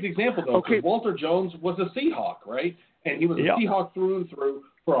perfect example, though. Okay. Walter Jones was a Seahawk, right? And he was a Seahawk through and through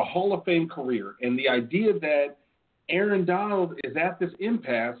for a Hall of Fame career. And the idea that Aaron Donald is at this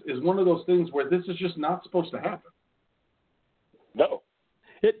impasse is one of those things where this is just not supposed to happen. No.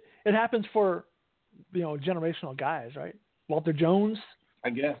 It happens for, generational guys, right? Walter Jones, I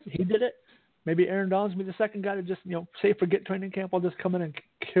guess. He did it. Maybe Aaron Donald's be the second guy to just, say forget training camp. I'll just come in and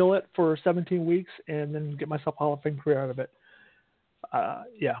kill it for 17 weeks and then get myself a Hall of Fame career out of it.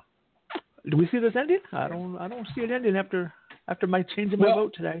 Yeah. Do we see this ending? I don't see it ending after my changing my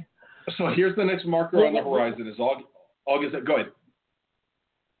vote today. So here's the next marker on the horizon is August. Go ahead.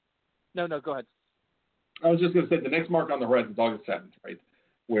 No, go ahead. I was just going to say the next mark on the horizon is August 7th, right?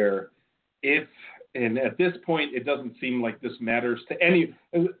 Where and at this point, it doesn't seem like this matters to any.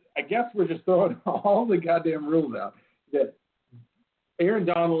 I guess we're just throwing all the goddamn rules out that Aaron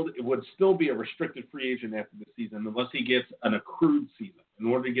Donald would still be a restricted free agent after the season unless he gets an accrued season. In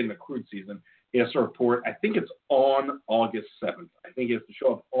order to get an accrued season, he has to report. I think it's on August 7th. I think he has to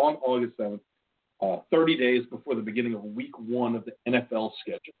show up on August 7th, 30 days before the beginning of week 1 of the NFL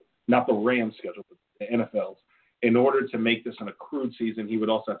schedule, not the Rams schedule, but the NFL's. In order to make this an accrued season, he would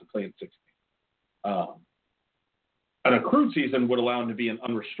also have to play in 6 games. An accrued season would allow him to be an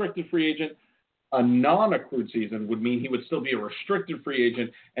unrestricted free agent. A non-accrued season would mean he would still be a restricted free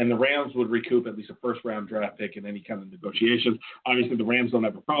agent, and the Rams would recoup at least a first-round draft pick in any kind of negotiations. Obviously, the Rams don't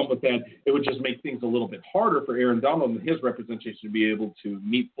have a problem with that. It would just make things a little bit harder for Aaron Donald and his representation to be able to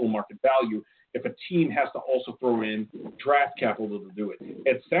meet full market value if a team has to also throw in draft capital to do it.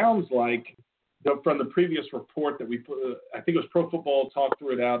 It sounds like from the previous report that we put, I think it was Pro Football Talk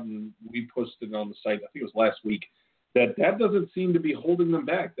threw it out and we posted it on the site. I think it was last week. That doesn't seem to be holding them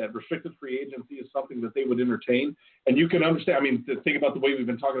back. That restricted free agency is something that they would entertain. And you can understand, think about the way we've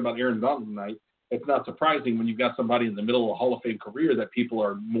been talking about Aaron Donald tonight. It's not surprising when you've got somebody in the middle of a Hall of Fame career that people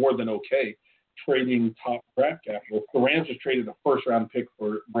are more than okay trading top draft capital. The Rams just traded a first-round pick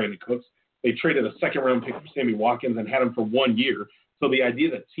for Brandon Cooks. They traded a second-round pick for Sammy Watkins and had him for 1 year. So the idea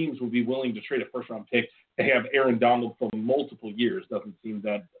that teams would be willing to trade a first-round pick to have Aaron Donald for multiple years doesn't seem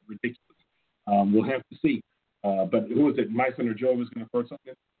that ridiculous. We'll have to see. But who was it? Myson or Joe was going to throw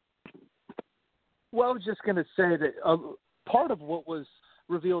something? Well, I was just going to say that part of what was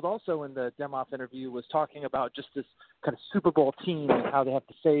revealed also in the Demoff interview was talking about just this kind of Super Bowl team and how they have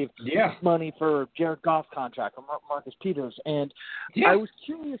to save money for Jared Goff's contract or Marcus Peters. And I was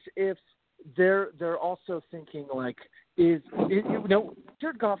curious if they're also thinking like,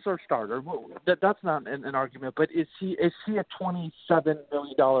 Jared Goff's our starter. Well, that's not an argument, but is he a $27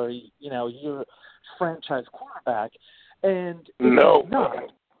 million year franchise quarterback? And no,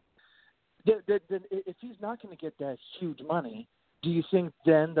 if he's not going to get that huge money, do you think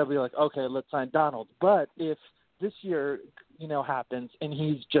then they'll be like, okay, let's sign Donald? But if this year happens and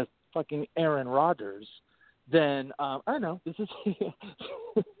he's just fucking Aaron Rodgers, then I don't know. This is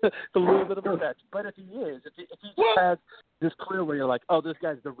it's a little bit of a stretch. But if he just has this career where you're like, oh, this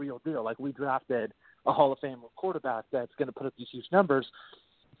guy's the real deal. Like we drafted a Hall of Fame quarterback that's going to put up these huge numbers.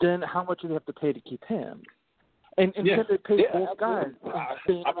 Then how much do they have to pay to keep him? And can they pay both guys the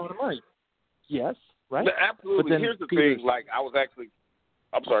same amount of money? Yes, right? Absolutely. But then here's the thing. Like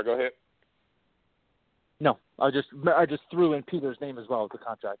I'm sorry. Go ahead. No, I just threw in Peter's name as well as the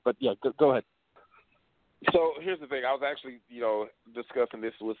contract. But yeah, go ahead. So here's the thing. I was actually, discussing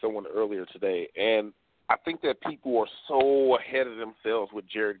this with someone earlier today, and I think that people are so ahead of themselves with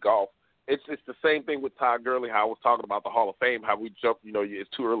Jared Goff. It's the same thing with Todd Gurley, how I was talking about the Hall of Fame, how we jump, it's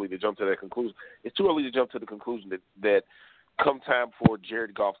too early to jump to that conclusion. It's too early to jump to the conclusion that come time for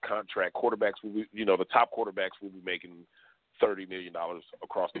Jared Goff's contract, quarterbacks will be, the top quarterbacks will be making $30 million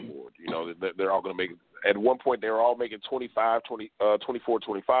across the board. They're all going to make – at one point, they were all making 24,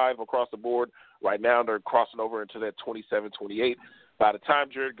 25 across the board. Right now, they're crossing over into that 27, 28. By the time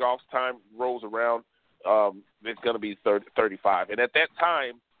Jared Goff's time rolls around, it's going to be 35. And at that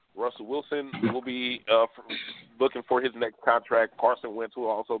time, Russell Wilson will be looking for his next contract. Carson Wentz will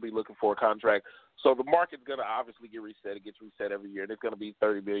also be looking for a contract. So the market's going to obviously get reset. It gets reset every year, and it's going to be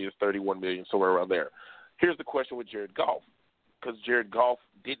 $30 million, $31 million, somewhere around there. Here's the question with Jared Goff, because Jared Goff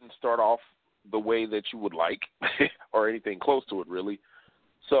didn't start off the way that you would like or anything close to it, really.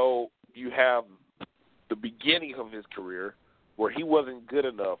 So you have the beginning of his career where he wasn't good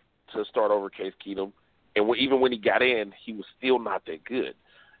enough to start over Case Keenum, and even when he got in, he was still not that good.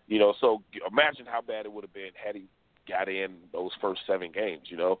 You know, so imagine how bad it would have been had he got in those first 7 games,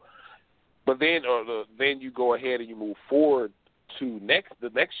 you know. But then you go ahead and you move forward to the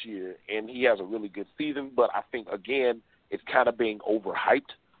next year, and he has a really good season. But I think, again, it's kind of being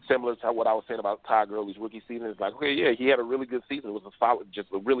overhyped, similar to what I was saying about Todd Gurley's rookie season. It's like, okay, yeah, he had a really good season. It was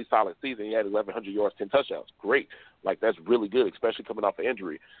a really solid season. He had 1,100 yards, 10 touchdowns. Great. Like, that's really good, especially coming off an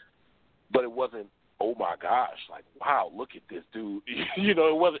injury. But it wasn't, oh my gosh, like, wow, look at this dude. You know,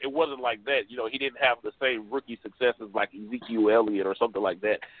 it wasn't like that. You know, he didn't have the same rookie successes like Ezekiel Elliott or something like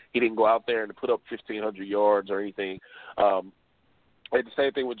that. He didn't go out there and put up 1,500 yards or anything. And the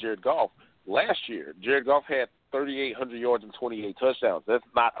same thing with Jared Goff. Last year, Jared Goff had 3,800 yards and 28 touchdowns. That's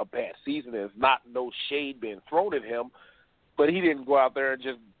not a bad season. There's not no shade being thrown at him, but he didn't go out there and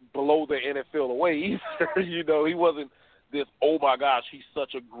just blow the NFL away either. You know, he wasn't this, oh my gosh, he's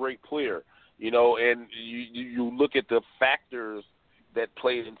such a great player. You know, and you look at the factors that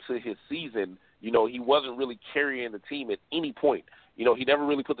played into his season. You know, he wasn't really carrying the team at any point. You know, he never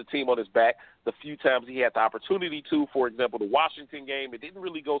really put the team on his back. The few times he had the opportunity to, for example, the Washington game, it didn't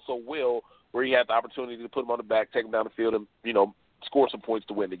really go so well where he had the opportunity to put him on the back, take him down the field, and, you know, score some points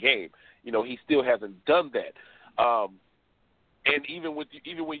to win the game. You know, he still hasn't done that. And even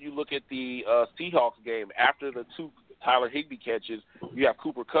when you look at the Seahawks game, after the 2 Tyler Higbee catches, you have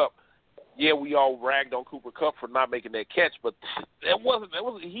Cooper Kupp. Yeah, we all ragged on Cooper Kupp for not making that catch, but it wasn't.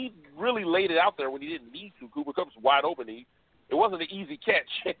 He really laid it out there when he didn't need to. Cooper Kupp's wide open. It wasn't an easy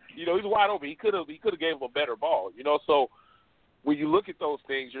catch. You know, he's wide open. He could have gave him a better ball. You know, so when you look at those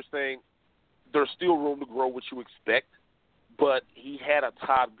things, you're saying there's still room to grow, which you expect. But he had a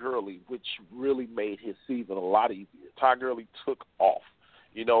Todd Gurley, which really made his season a lot easier. Todd Gurley took off.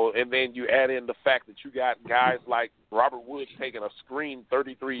 You know, and then you add in the fact that you got guys like Robert Woods taking a screen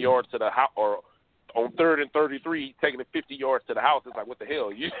 33 yards to the house, or on 3rd and 33, taking it 50 yards to the house. It's like, what the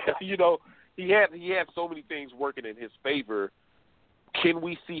hell? You know, he had so many things working in his favor. Can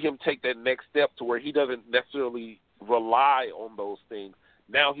we see him take that next step to where he doesn't necessarily rely on those things?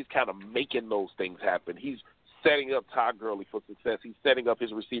 Now he's kind of making those things happen. He's setting up Todd Gurley for success. He's setting up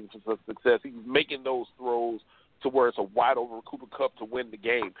his receivers for success. He's making those throws to where it's a wide open Cooper Kupp to win the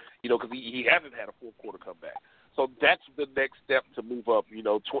game, you know, because he hasn't had a fourth quarter comeback. So that's the next step to move up. You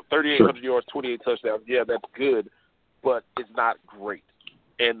know, 3,800 yards, 28 touchdowns. Yeah, that's good, but it's not great.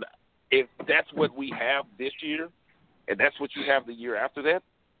 And if that's what we have this year, and that's what you have the year after that,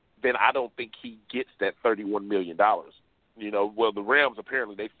 then I don't think he gets that $31 million. You know, well, the Rams,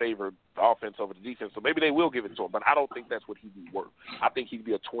 apparently, they favor the offense over the defense, so maybe they will give it to him, but I don't think that's what he'd be worth. I think he'd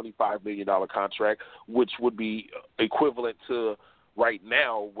be a $25 million contract, which would be equivalent to right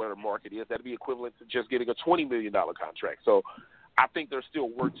now where the market is. That'd be equivalent to just getting a $20 million contract. So I think there's still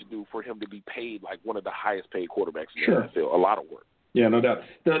work to do for him to be paid like one of the highest paid quarterbacks in the NFL. A lot of work. Yeah, no doubt.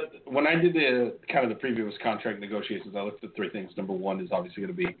 When I did the previous contract negotiations, I looked at 3 things. Number 1 is obviously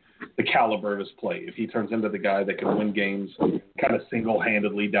going to be the caliber of his play. If he turns into the guy that can win games kind of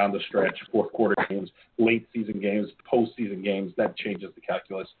single-handedly down the stretch, fourth quarter games, late season games, postseason games, that changes the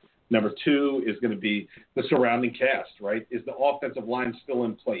calculus. Number 2 is going to be the surrounding cast, right? Is the offensive line still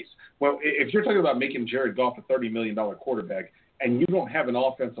in place? Well, if you're talking about making Jared Goff a $30 million quarterback and you don't have an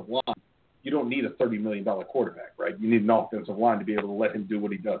offensive line, you don't need a $30 million quarterback, right? You need an offensive line to be able to let him do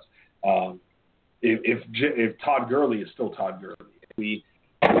what he does. If Todd Gurley is still Todd Gurley,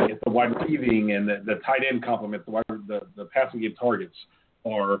 if the wide receiving and the tight end complement, the passing game targets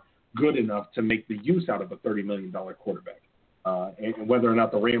are good enough to make the use out of a $30 million quarterback, and whether or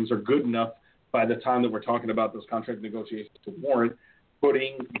not the Rams are good enough by the time that we're talking about those contract negotiations to warrant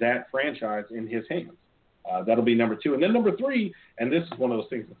putting that franchise in his hands. That'll be number 2. And then number 3, and this is one of those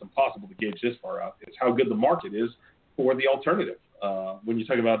things that's impossible to gauge this far out, is how good the market is for the alternative. When you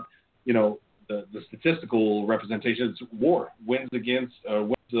talk about, you know, the statistical representation, it's WAR, wins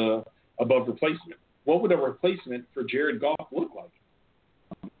above replacement. What would a replacement for Jared Goff look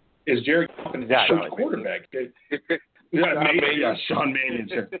like? Is Jared Goff an elite quarterback? Sean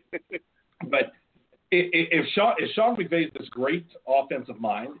Mannion. But if Sean McVay is this great offensive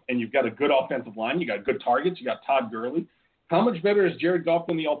mind, and you've got a good offensive line, you got good targets, you got Todd Gurley, how much better is Jared Goff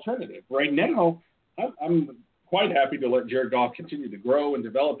than the alternative? Right now, I'm quite happy to let Jared Goff continue to grow and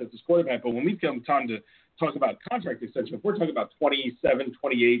develop as his quarterback. But when we come time to talk about contract extension, if we're talking about $27,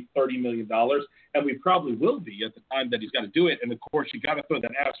 $28, $30 million, and we probably will be at the time that he's got to do it, and of course you got to throw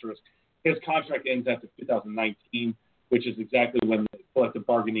that asterisk, his contract ends after 2019, which is exactly when the collective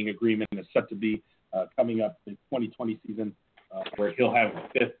bargaining agreement is set to be coming up the 2020 season, where he'll have a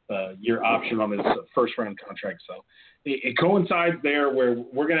fifth-year option on his first-round contract. So it coincides there where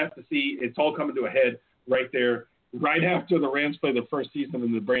we're going to have to see it's all coming to a head right there, right after the Rams play the first season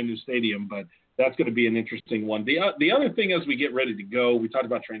in the brand-new stadium. But that's going to be an interesting one. The other thing as we get ready to go, we talked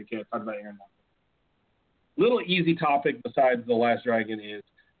about training camp, talked about Aaron Donald. Little easy topic besides the Last Dragon is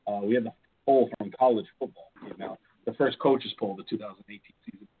we had the poll from college football came out, the first coaches poll of the 2018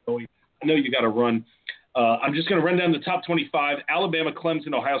 season. So I know you got to run. I'm just going to run down the top 25. Alabama,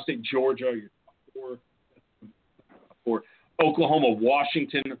 Clemson, Ohio State, Georgia are your top 4. Oklahoma,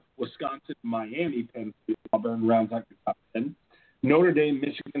 Washington, Wisconsin, Miami, Penn State, Auburn rounds out your top 10. Notre Dame,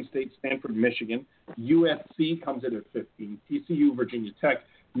 Michigan State, Stanford, Michigan. USC comes in at 15. TCU, Virginia Tech,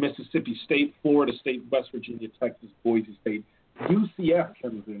 Mississippi State, Florida State, West Virginia, Texas, Boise State. UCF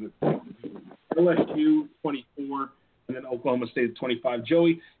comes in at 16. LSU, 24. And then Oklahoma State at 25.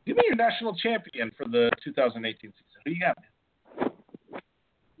 Joey, give me your national champion for the 2018 season. Who you got, man?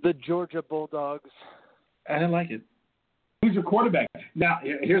 The Georgia Bulldogs. I didn't like it. Who's your quarterback? Now,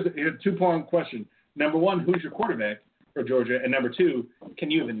 here's a two-pronged question. Number one, who's your quarterback for Georgia? And number two,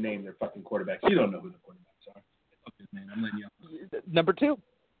 can you even name their fucking quarterbacks? You don't know who the quarterbacks are. Okay, man, I'm letting you know. Number 2.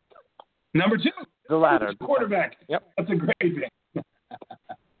 Number 2. The latter. Quarterback. Yep. That's a great thing.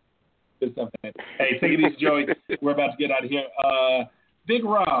 Good stuff, man. Hey, take it easy, Joey. We're about to get out of here. Big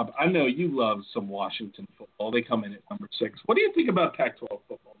Rob, I know you love some Washington football. They come in at number 6. What do you think about Pac-12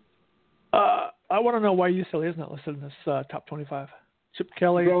 football? I want to know why UCLA is not listed in this top 25. Chip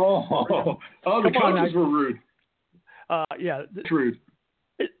Kelly. Oh, the coaches were rude. Yeah. Rude.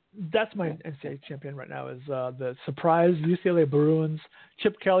 That's my NCAA champion right now is the surprise UCLA Bruins.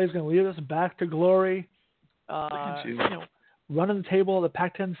 Chip Kelly is going to lead us back to glory. Running the table of the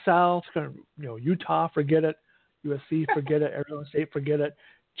Pac-10 South. Utah, forget it. USC, forget it. Arizona State, forget it.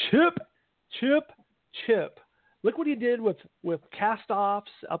 Chip. Look what he did with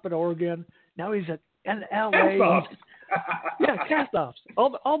cast-offs up in Oregon. Now he's in LA. Cast-offs. Yeah, cast-offs.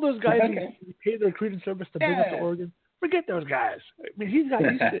 All those guys who paid their recruiting service to bring up to Oregon. Forget those guys. I mean, he's got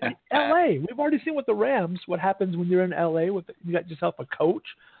used to LA. We've already seen with the Rams what happens when you're in LA. You got yourself a coach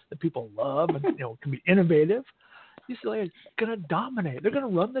that people love and can be innovative. UCLA is going to dominate. They're going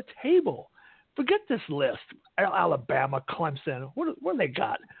to run the table. Forget this list. Alabama, Clemson. What do they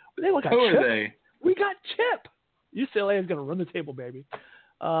got? They got Who Chip. are they? We got Chip. UCLA is going to run the table, baby.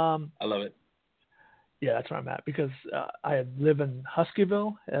 I love it. Yeah, that's where I'm at because I live in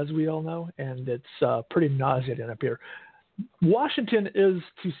Huskyville, as we all know, and it's pretty nauseating up here. Washington is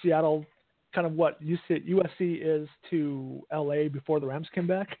to Seattle kind of what USC is to LA before the Rams came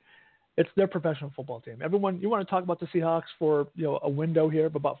back. It's their professional football team. Everyone, you want to talk about the Seahawks for a window here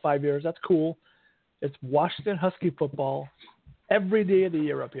of about 5 years. That's cool. It's Washington Husky football every day of the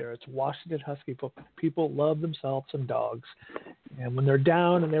year up here. It's Washington Husky football. People love themselves some dogs. And when they're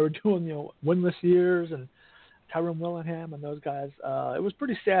down and they were doing winless years and Tyrone Willingham and those guys, it was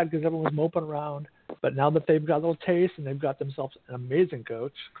pretty sad because everyone was moping around. But now that they've got a little taste and they've got themselves an amazing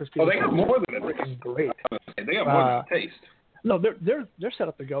coach, Chris they got more than a freaking great. They got more than a taste. No, they're set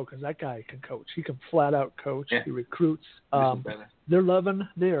up to go because that guy can coach. He can flat out coach. Yeah. He recruits. They're loving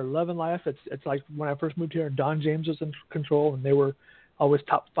life. It's like when I first moved here, Don James was in control, and they were always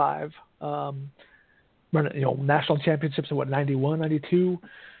top 5. Running, national championships in 91, 92.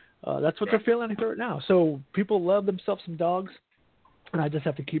 That's what they're feeling right now. So people love themselves some dogs, and I just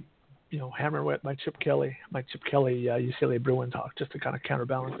have to keep hammering with my Chip Kelly UCLA Bruin talk just to kind of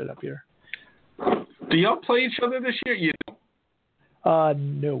counterbalance it up here. Do y'all play each other this year? You don't.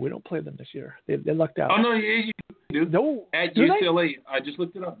 No, we don't play them this year. They lucked out. Oh, no, you do. No. At UCLA. I just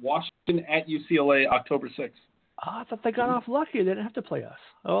looked it up. Washington at UCLA, October 6th. I thought they got off lucky. They didn't have to play us.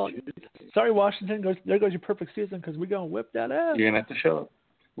 Oh, sorry, Washington. There goes your perfect season because we're going to whip that ass. You're going to have to show up.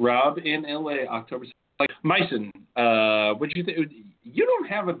 Rob in LA, October 6th. Like, Myson, what do you think? You don't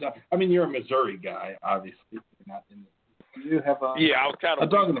have you're a Missouri guy, obviously. You're not in You have I was kind of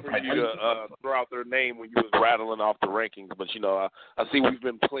waiting for you to throw out their name when you was rattling off the rankings, but I see we've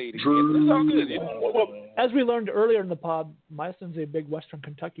been played again. It's all good. Well, as we learned earlier in the pod, Myson's a big Western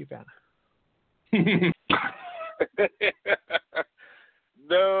Kentucky fan.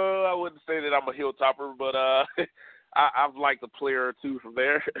 No, I wouldn't say that I'm a Hilltopper, but I've liked a player or two from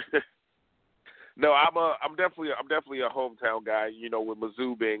there. No, I'm definitely a hometown guy. You know, with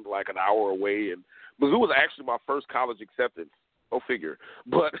Mizzou being like an hour away, and Mizzou was actually my first college acceptance. Go figure.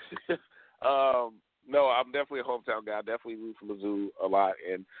 But no, I'm definitely a hometown guy. I definitely root for Mizzou a lot,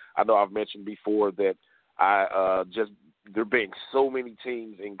 and I know I've mentioned before that I there being so many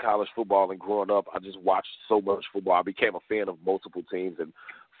teams in college football, and growing up, I just watched so much football. I became a fan of multiple teams, and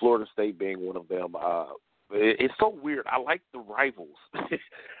Florida State being one of them. It's so weird. I like the rivals.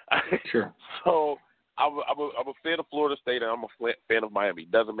 Sure. So I'm a fan of Florida State, and I'm a fan of Miami.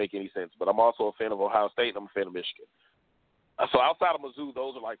 Doesn't make any sense, but I'm also a fan of Ohio State, and I'm a fan of Michigan. So outside of Mizzou,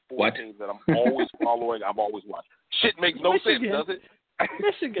 those are like four teams that I'm always following. I'm always watching. Shit makes no sense, does it?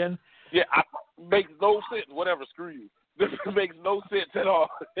 Michigan. Yeah, makes no sense. Whatever, screw you. This makes no sense at all.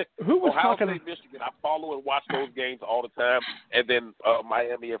 Who was Ohio talking? State, Michigan. I follow and watch those games all the time, and then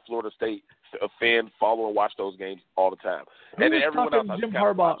Miami and Florida State, a fan, follow and watch those games all the time. Who and then was everyone talking else, Jim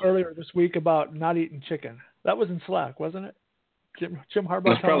Harbaugh earlier this week about not eating chicken? That was in Slack, wasn't it? Jim Harbaugh.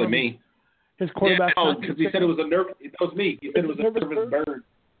 That's probably me. His quarterback. Yeah, because he said it was a nervous. That was me. He said it was a nervous bird.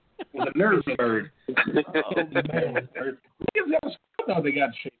 It was a nervous bird. Oh man! They got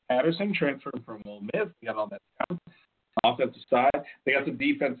Shea Patterson transferred from Ole Miss. They got all that talent. Offensive side, they got some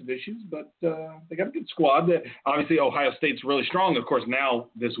defensive issues, but they got a good squad. Obviously, Ohio State's really strong, of course, now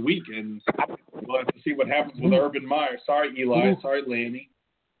this week, and we'll have to see what happens with Urban Meyer. Sorry, Eli. Sorry, Lanny.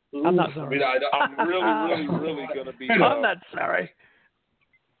 I'm not sorry. I'm really going to be. I'm not sorry.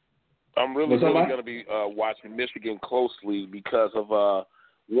 I'm really going to be watching Michigan closely because of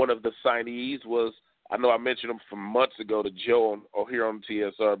one of the signees was. I know I mentioned him from months ago to Joe here on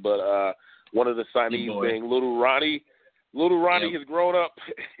TSR, but one of the signees being Little Ronnie. Little Ronnie has grown up,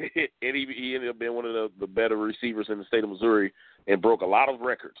 and he ended up being one of the better receivers in the state of Missouri and broke a lot of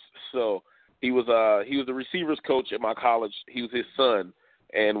records. So he was the receivers coach at my college. He was his son,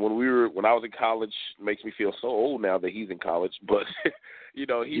 and when I was in college, it makes me feel so old now that he's in college. But you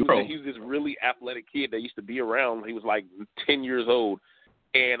know, he was this really athletic kid that used to be around. He was like 10 years old,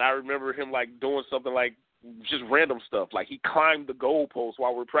 and I remember him like doing something like just random stuff. Like he climbed the goalpost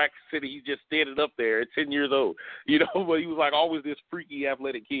while we're practicing. He just standing up there at 10 years old, you know, but he was like always this freaky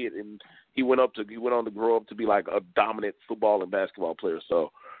athletic kid. And he went on to grow up to be like a dominant football and basketball player.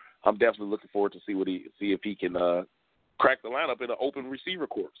 So I'm definitely looking forward to see if he can crack the lineup in an open receiver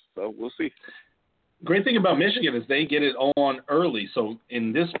corps. So we'll see. Great thing about Michigan is they get it on early. So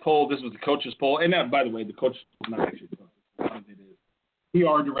in this poll, this was the coaches poll. And that, by the way, the coaches poll is not actually it is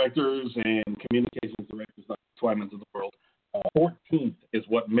PR directors and communications directors like Twymans of the world. 14th is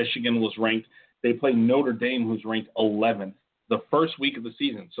what Michigan was ranked. They play Notre Dame, who's ranked 11th, the first week of the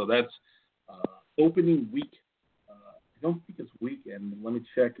season. So that's opening week. I don't think it's weekend. Let me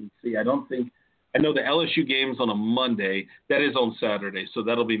check and see. I know the LSU game's on a Monday. That is on Saturday. So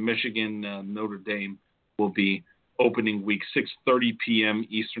that'll be Michigan, Notre Dame will be opening week, 6:30 p.m.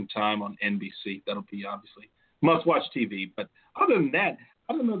 Eastern time on NBC. That'll be obviously must-watch TV. But other than that,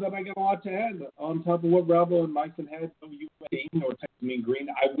 I don't know that I got a lot to add on top of what Ralbo and Mikeson had. UA, North Texas Mean Green.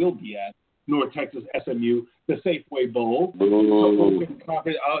 I will be at North Texas SMU, the Safeway Bowl.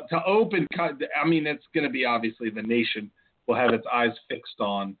 To open. I mean, it's going to be obviously the nation will have its eyes fixed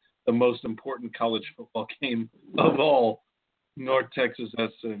on the most important college football game of all, North Texas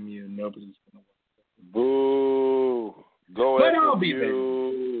SMU. Nobody's going to win. Boo. Go but SMU. I'll be there.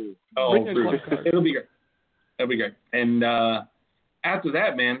 Oh, it'll be great. That'll be great. And after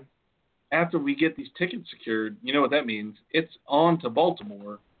that, man, after we get these tickets secured, you know what that means? It's on to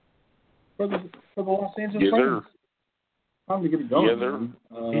Baltimore for the Los Angeles Rams. Time to get it going. Yes,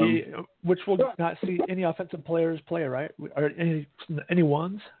 sir. Which will not see any offensive players play, right? Or any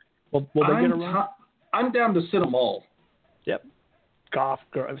ones? Will they get a run? I'm down to sit them all. Yep. Goff,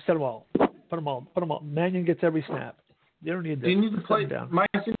 sit them all. Put them all. Mannion gets every snap. You don't need this. Do you need to play?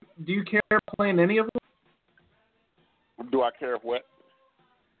 Do you care playing any of them? Do I care if what?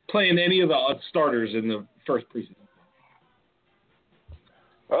 Playing any of the starters in the first preseason?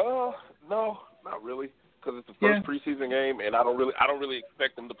 No, not really, because it's the first preseason game, and I don't really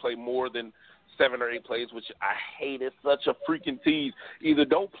expect them to play more than 7 or 8 plays, which I hate. It's such a freaking tease. Either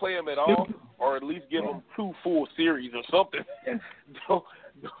don't play them at all, or at least give them 2 full series or something.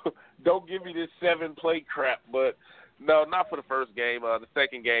 Don't give me this 7-play crap. But no, not for the first game. The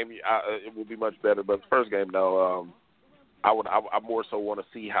second game, it will be much better, but the first game, no. I more so want to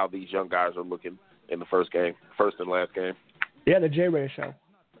see how these young guys are looking in the first and last game. Yeah, the J-Ray show.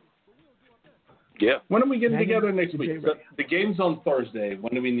 Yeah. When are we getting together next week? The game's on Thursday.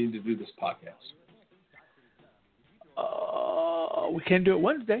 When do we need to do this podcast? We can't do it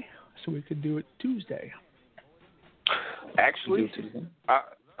Wednesday, so we could do it Tuesday. Actually,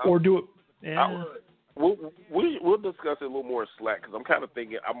 or do it Yeah. We'll discuss it a little more in Slack because I'm kind of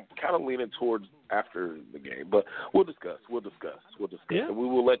leaning towards after the game, but we'll discuss. Yeah. And we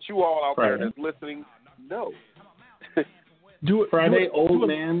will let you all out there that's listening know. Do it Friday, do it, old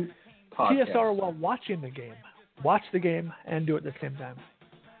man podcast. TSR while watching the game. Watch the game and do it at the same time.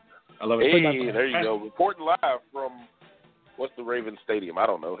 I love it. Hey, there you go. Reporting live from what's the Ravens Stadium? I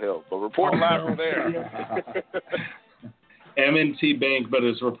don't know, hell, but reporting live from there. M&T Bank, but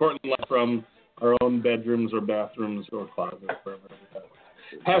it's reporting live from our own bedrooms or bathrooms or closets, wherever we go.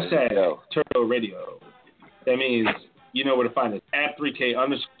 Hashtag Turbo Radio. That means you know where to find us. At 3K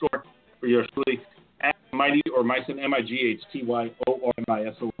 _ for yours truly. At Mighty or Myson,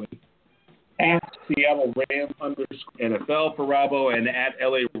 MIGHTYORMISON. At Seattle Ram _ NFL for Rabo, and at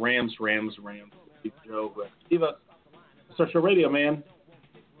LA Rams. Joe, give us Social Radio, man.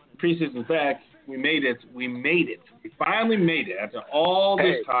 Preseason's back. We made it. We finally made it. After all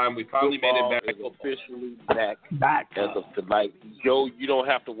this time, we finally made it back. Is officially back as of tonight. Joe, you don't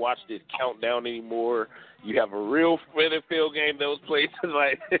have to watch this countdown anymore. You have a real NFL game that was played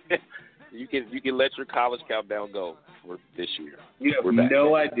tonight. You can let your college countdown go for this year. You have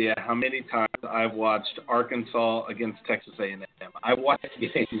no idea how many times I've watched Arkansas against Texas A&M. I watched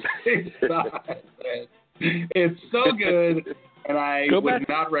games 6 times. It's so good, and I would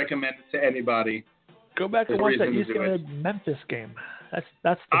not recommend it to anybody. Go back and watch that UCLA Memphis game. That's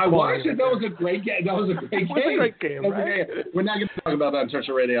the I watched it. That was a great game. It was a great game, right? We're not going to talk about that on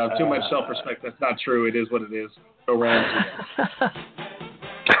Churchill Radio. I have too much self-respect. That's not true. It is what it is. Go Rams.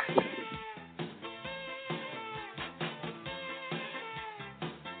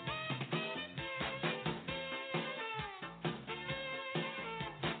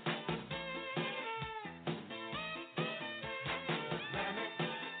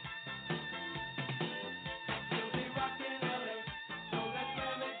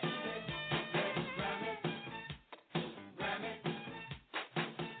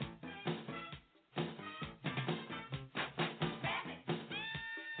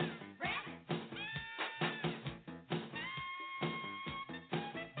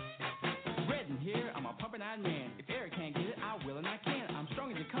 Here, I'm a pumping iron man. If Eric can't get it, I will and I can. I'm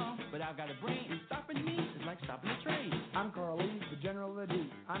strong as you come, but I've got a brain. And stopping me is like stopping a train. I'm Carl Lee, the general of the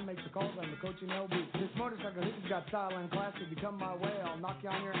deep. I make the calls, I'm the coach in LB. This motorcycle, this has got style and class. If you come my way, I'll knock you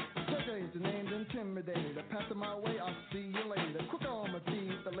on your ass. Today's the name's intimidated. I pass it my way, I'll see you later. Quick on my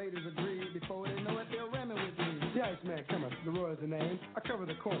feet, the ladies agree. Before they know it, they'll ram it with me. The Iceman Comer, the Roy's the name. I cover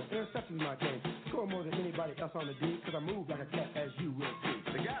the corner, interception's my game. Score more than anybody else on the D, cause I move like a cat, as you will see.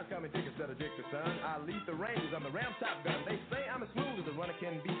 The guys call me Dick instead of Dick the son. I lead the Rangers, I'm the Ram Top Gun. They say I'm as smooth as a runner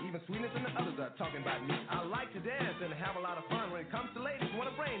can be, even sweeter than the others are talking about me. I like to dance and have a lot of fun. When it comes to ladies, want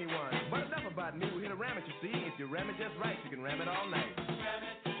a brainy one. But enough about me, we hit a ram it, you see. If you ram it just right, you can ram it all night. Ram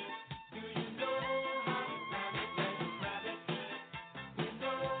it. Do you know how to ram it? Let's ram it. We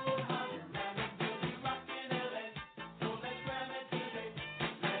know how to ram it. We'll be rocking LA. So let's ram it today.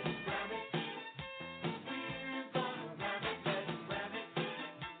 Let's ram it. We're gonna ram it. Let's ram it.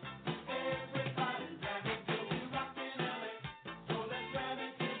 Everybody ram it. We'll be rocking LA. So let's ram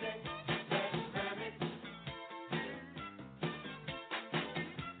it today. Let's ram it.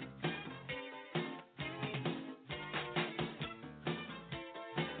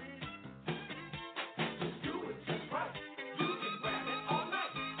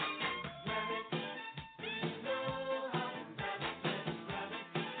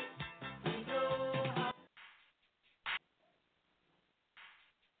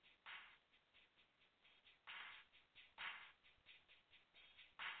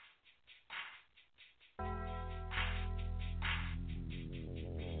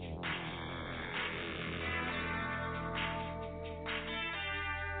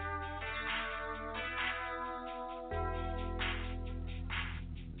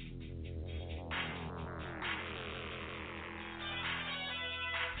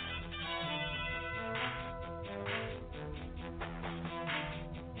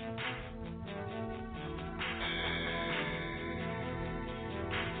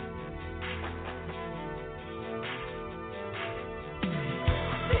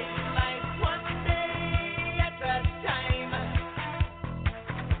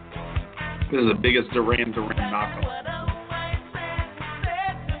 This is the biggest Duran knockoff.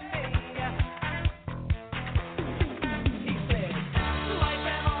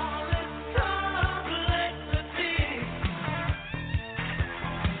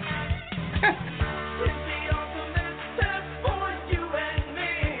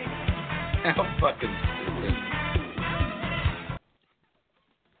 How fucking stupid.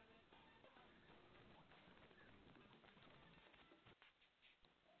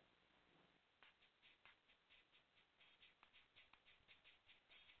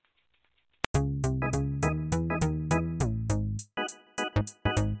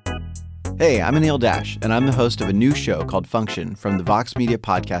 Hey, I'm Anil Dash, and I'm the host of a new show called Function from the Vox Media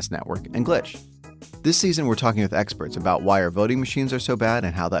Podcast Network and Glitch. This season, we're talking with experts about why our voting machines are so bad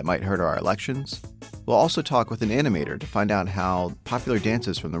and how that might hurt our elections. We'll also talk with an animator to find out how popular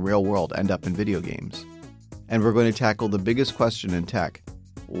dances from the real world end up in video games. And we're going to tackle the biggest question in tech.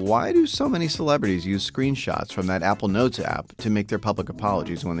 Why do so many celebrities use screenshots from that Apple Notes app to make their public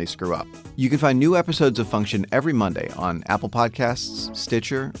apologies when they screw up? You can find new episodes of Function every Monday on Apple Podcasts,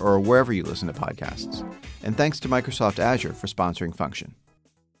 Stitcher, or wherever you listen to podcasts. And thanks to Microsoft Azure for sponsoring Function.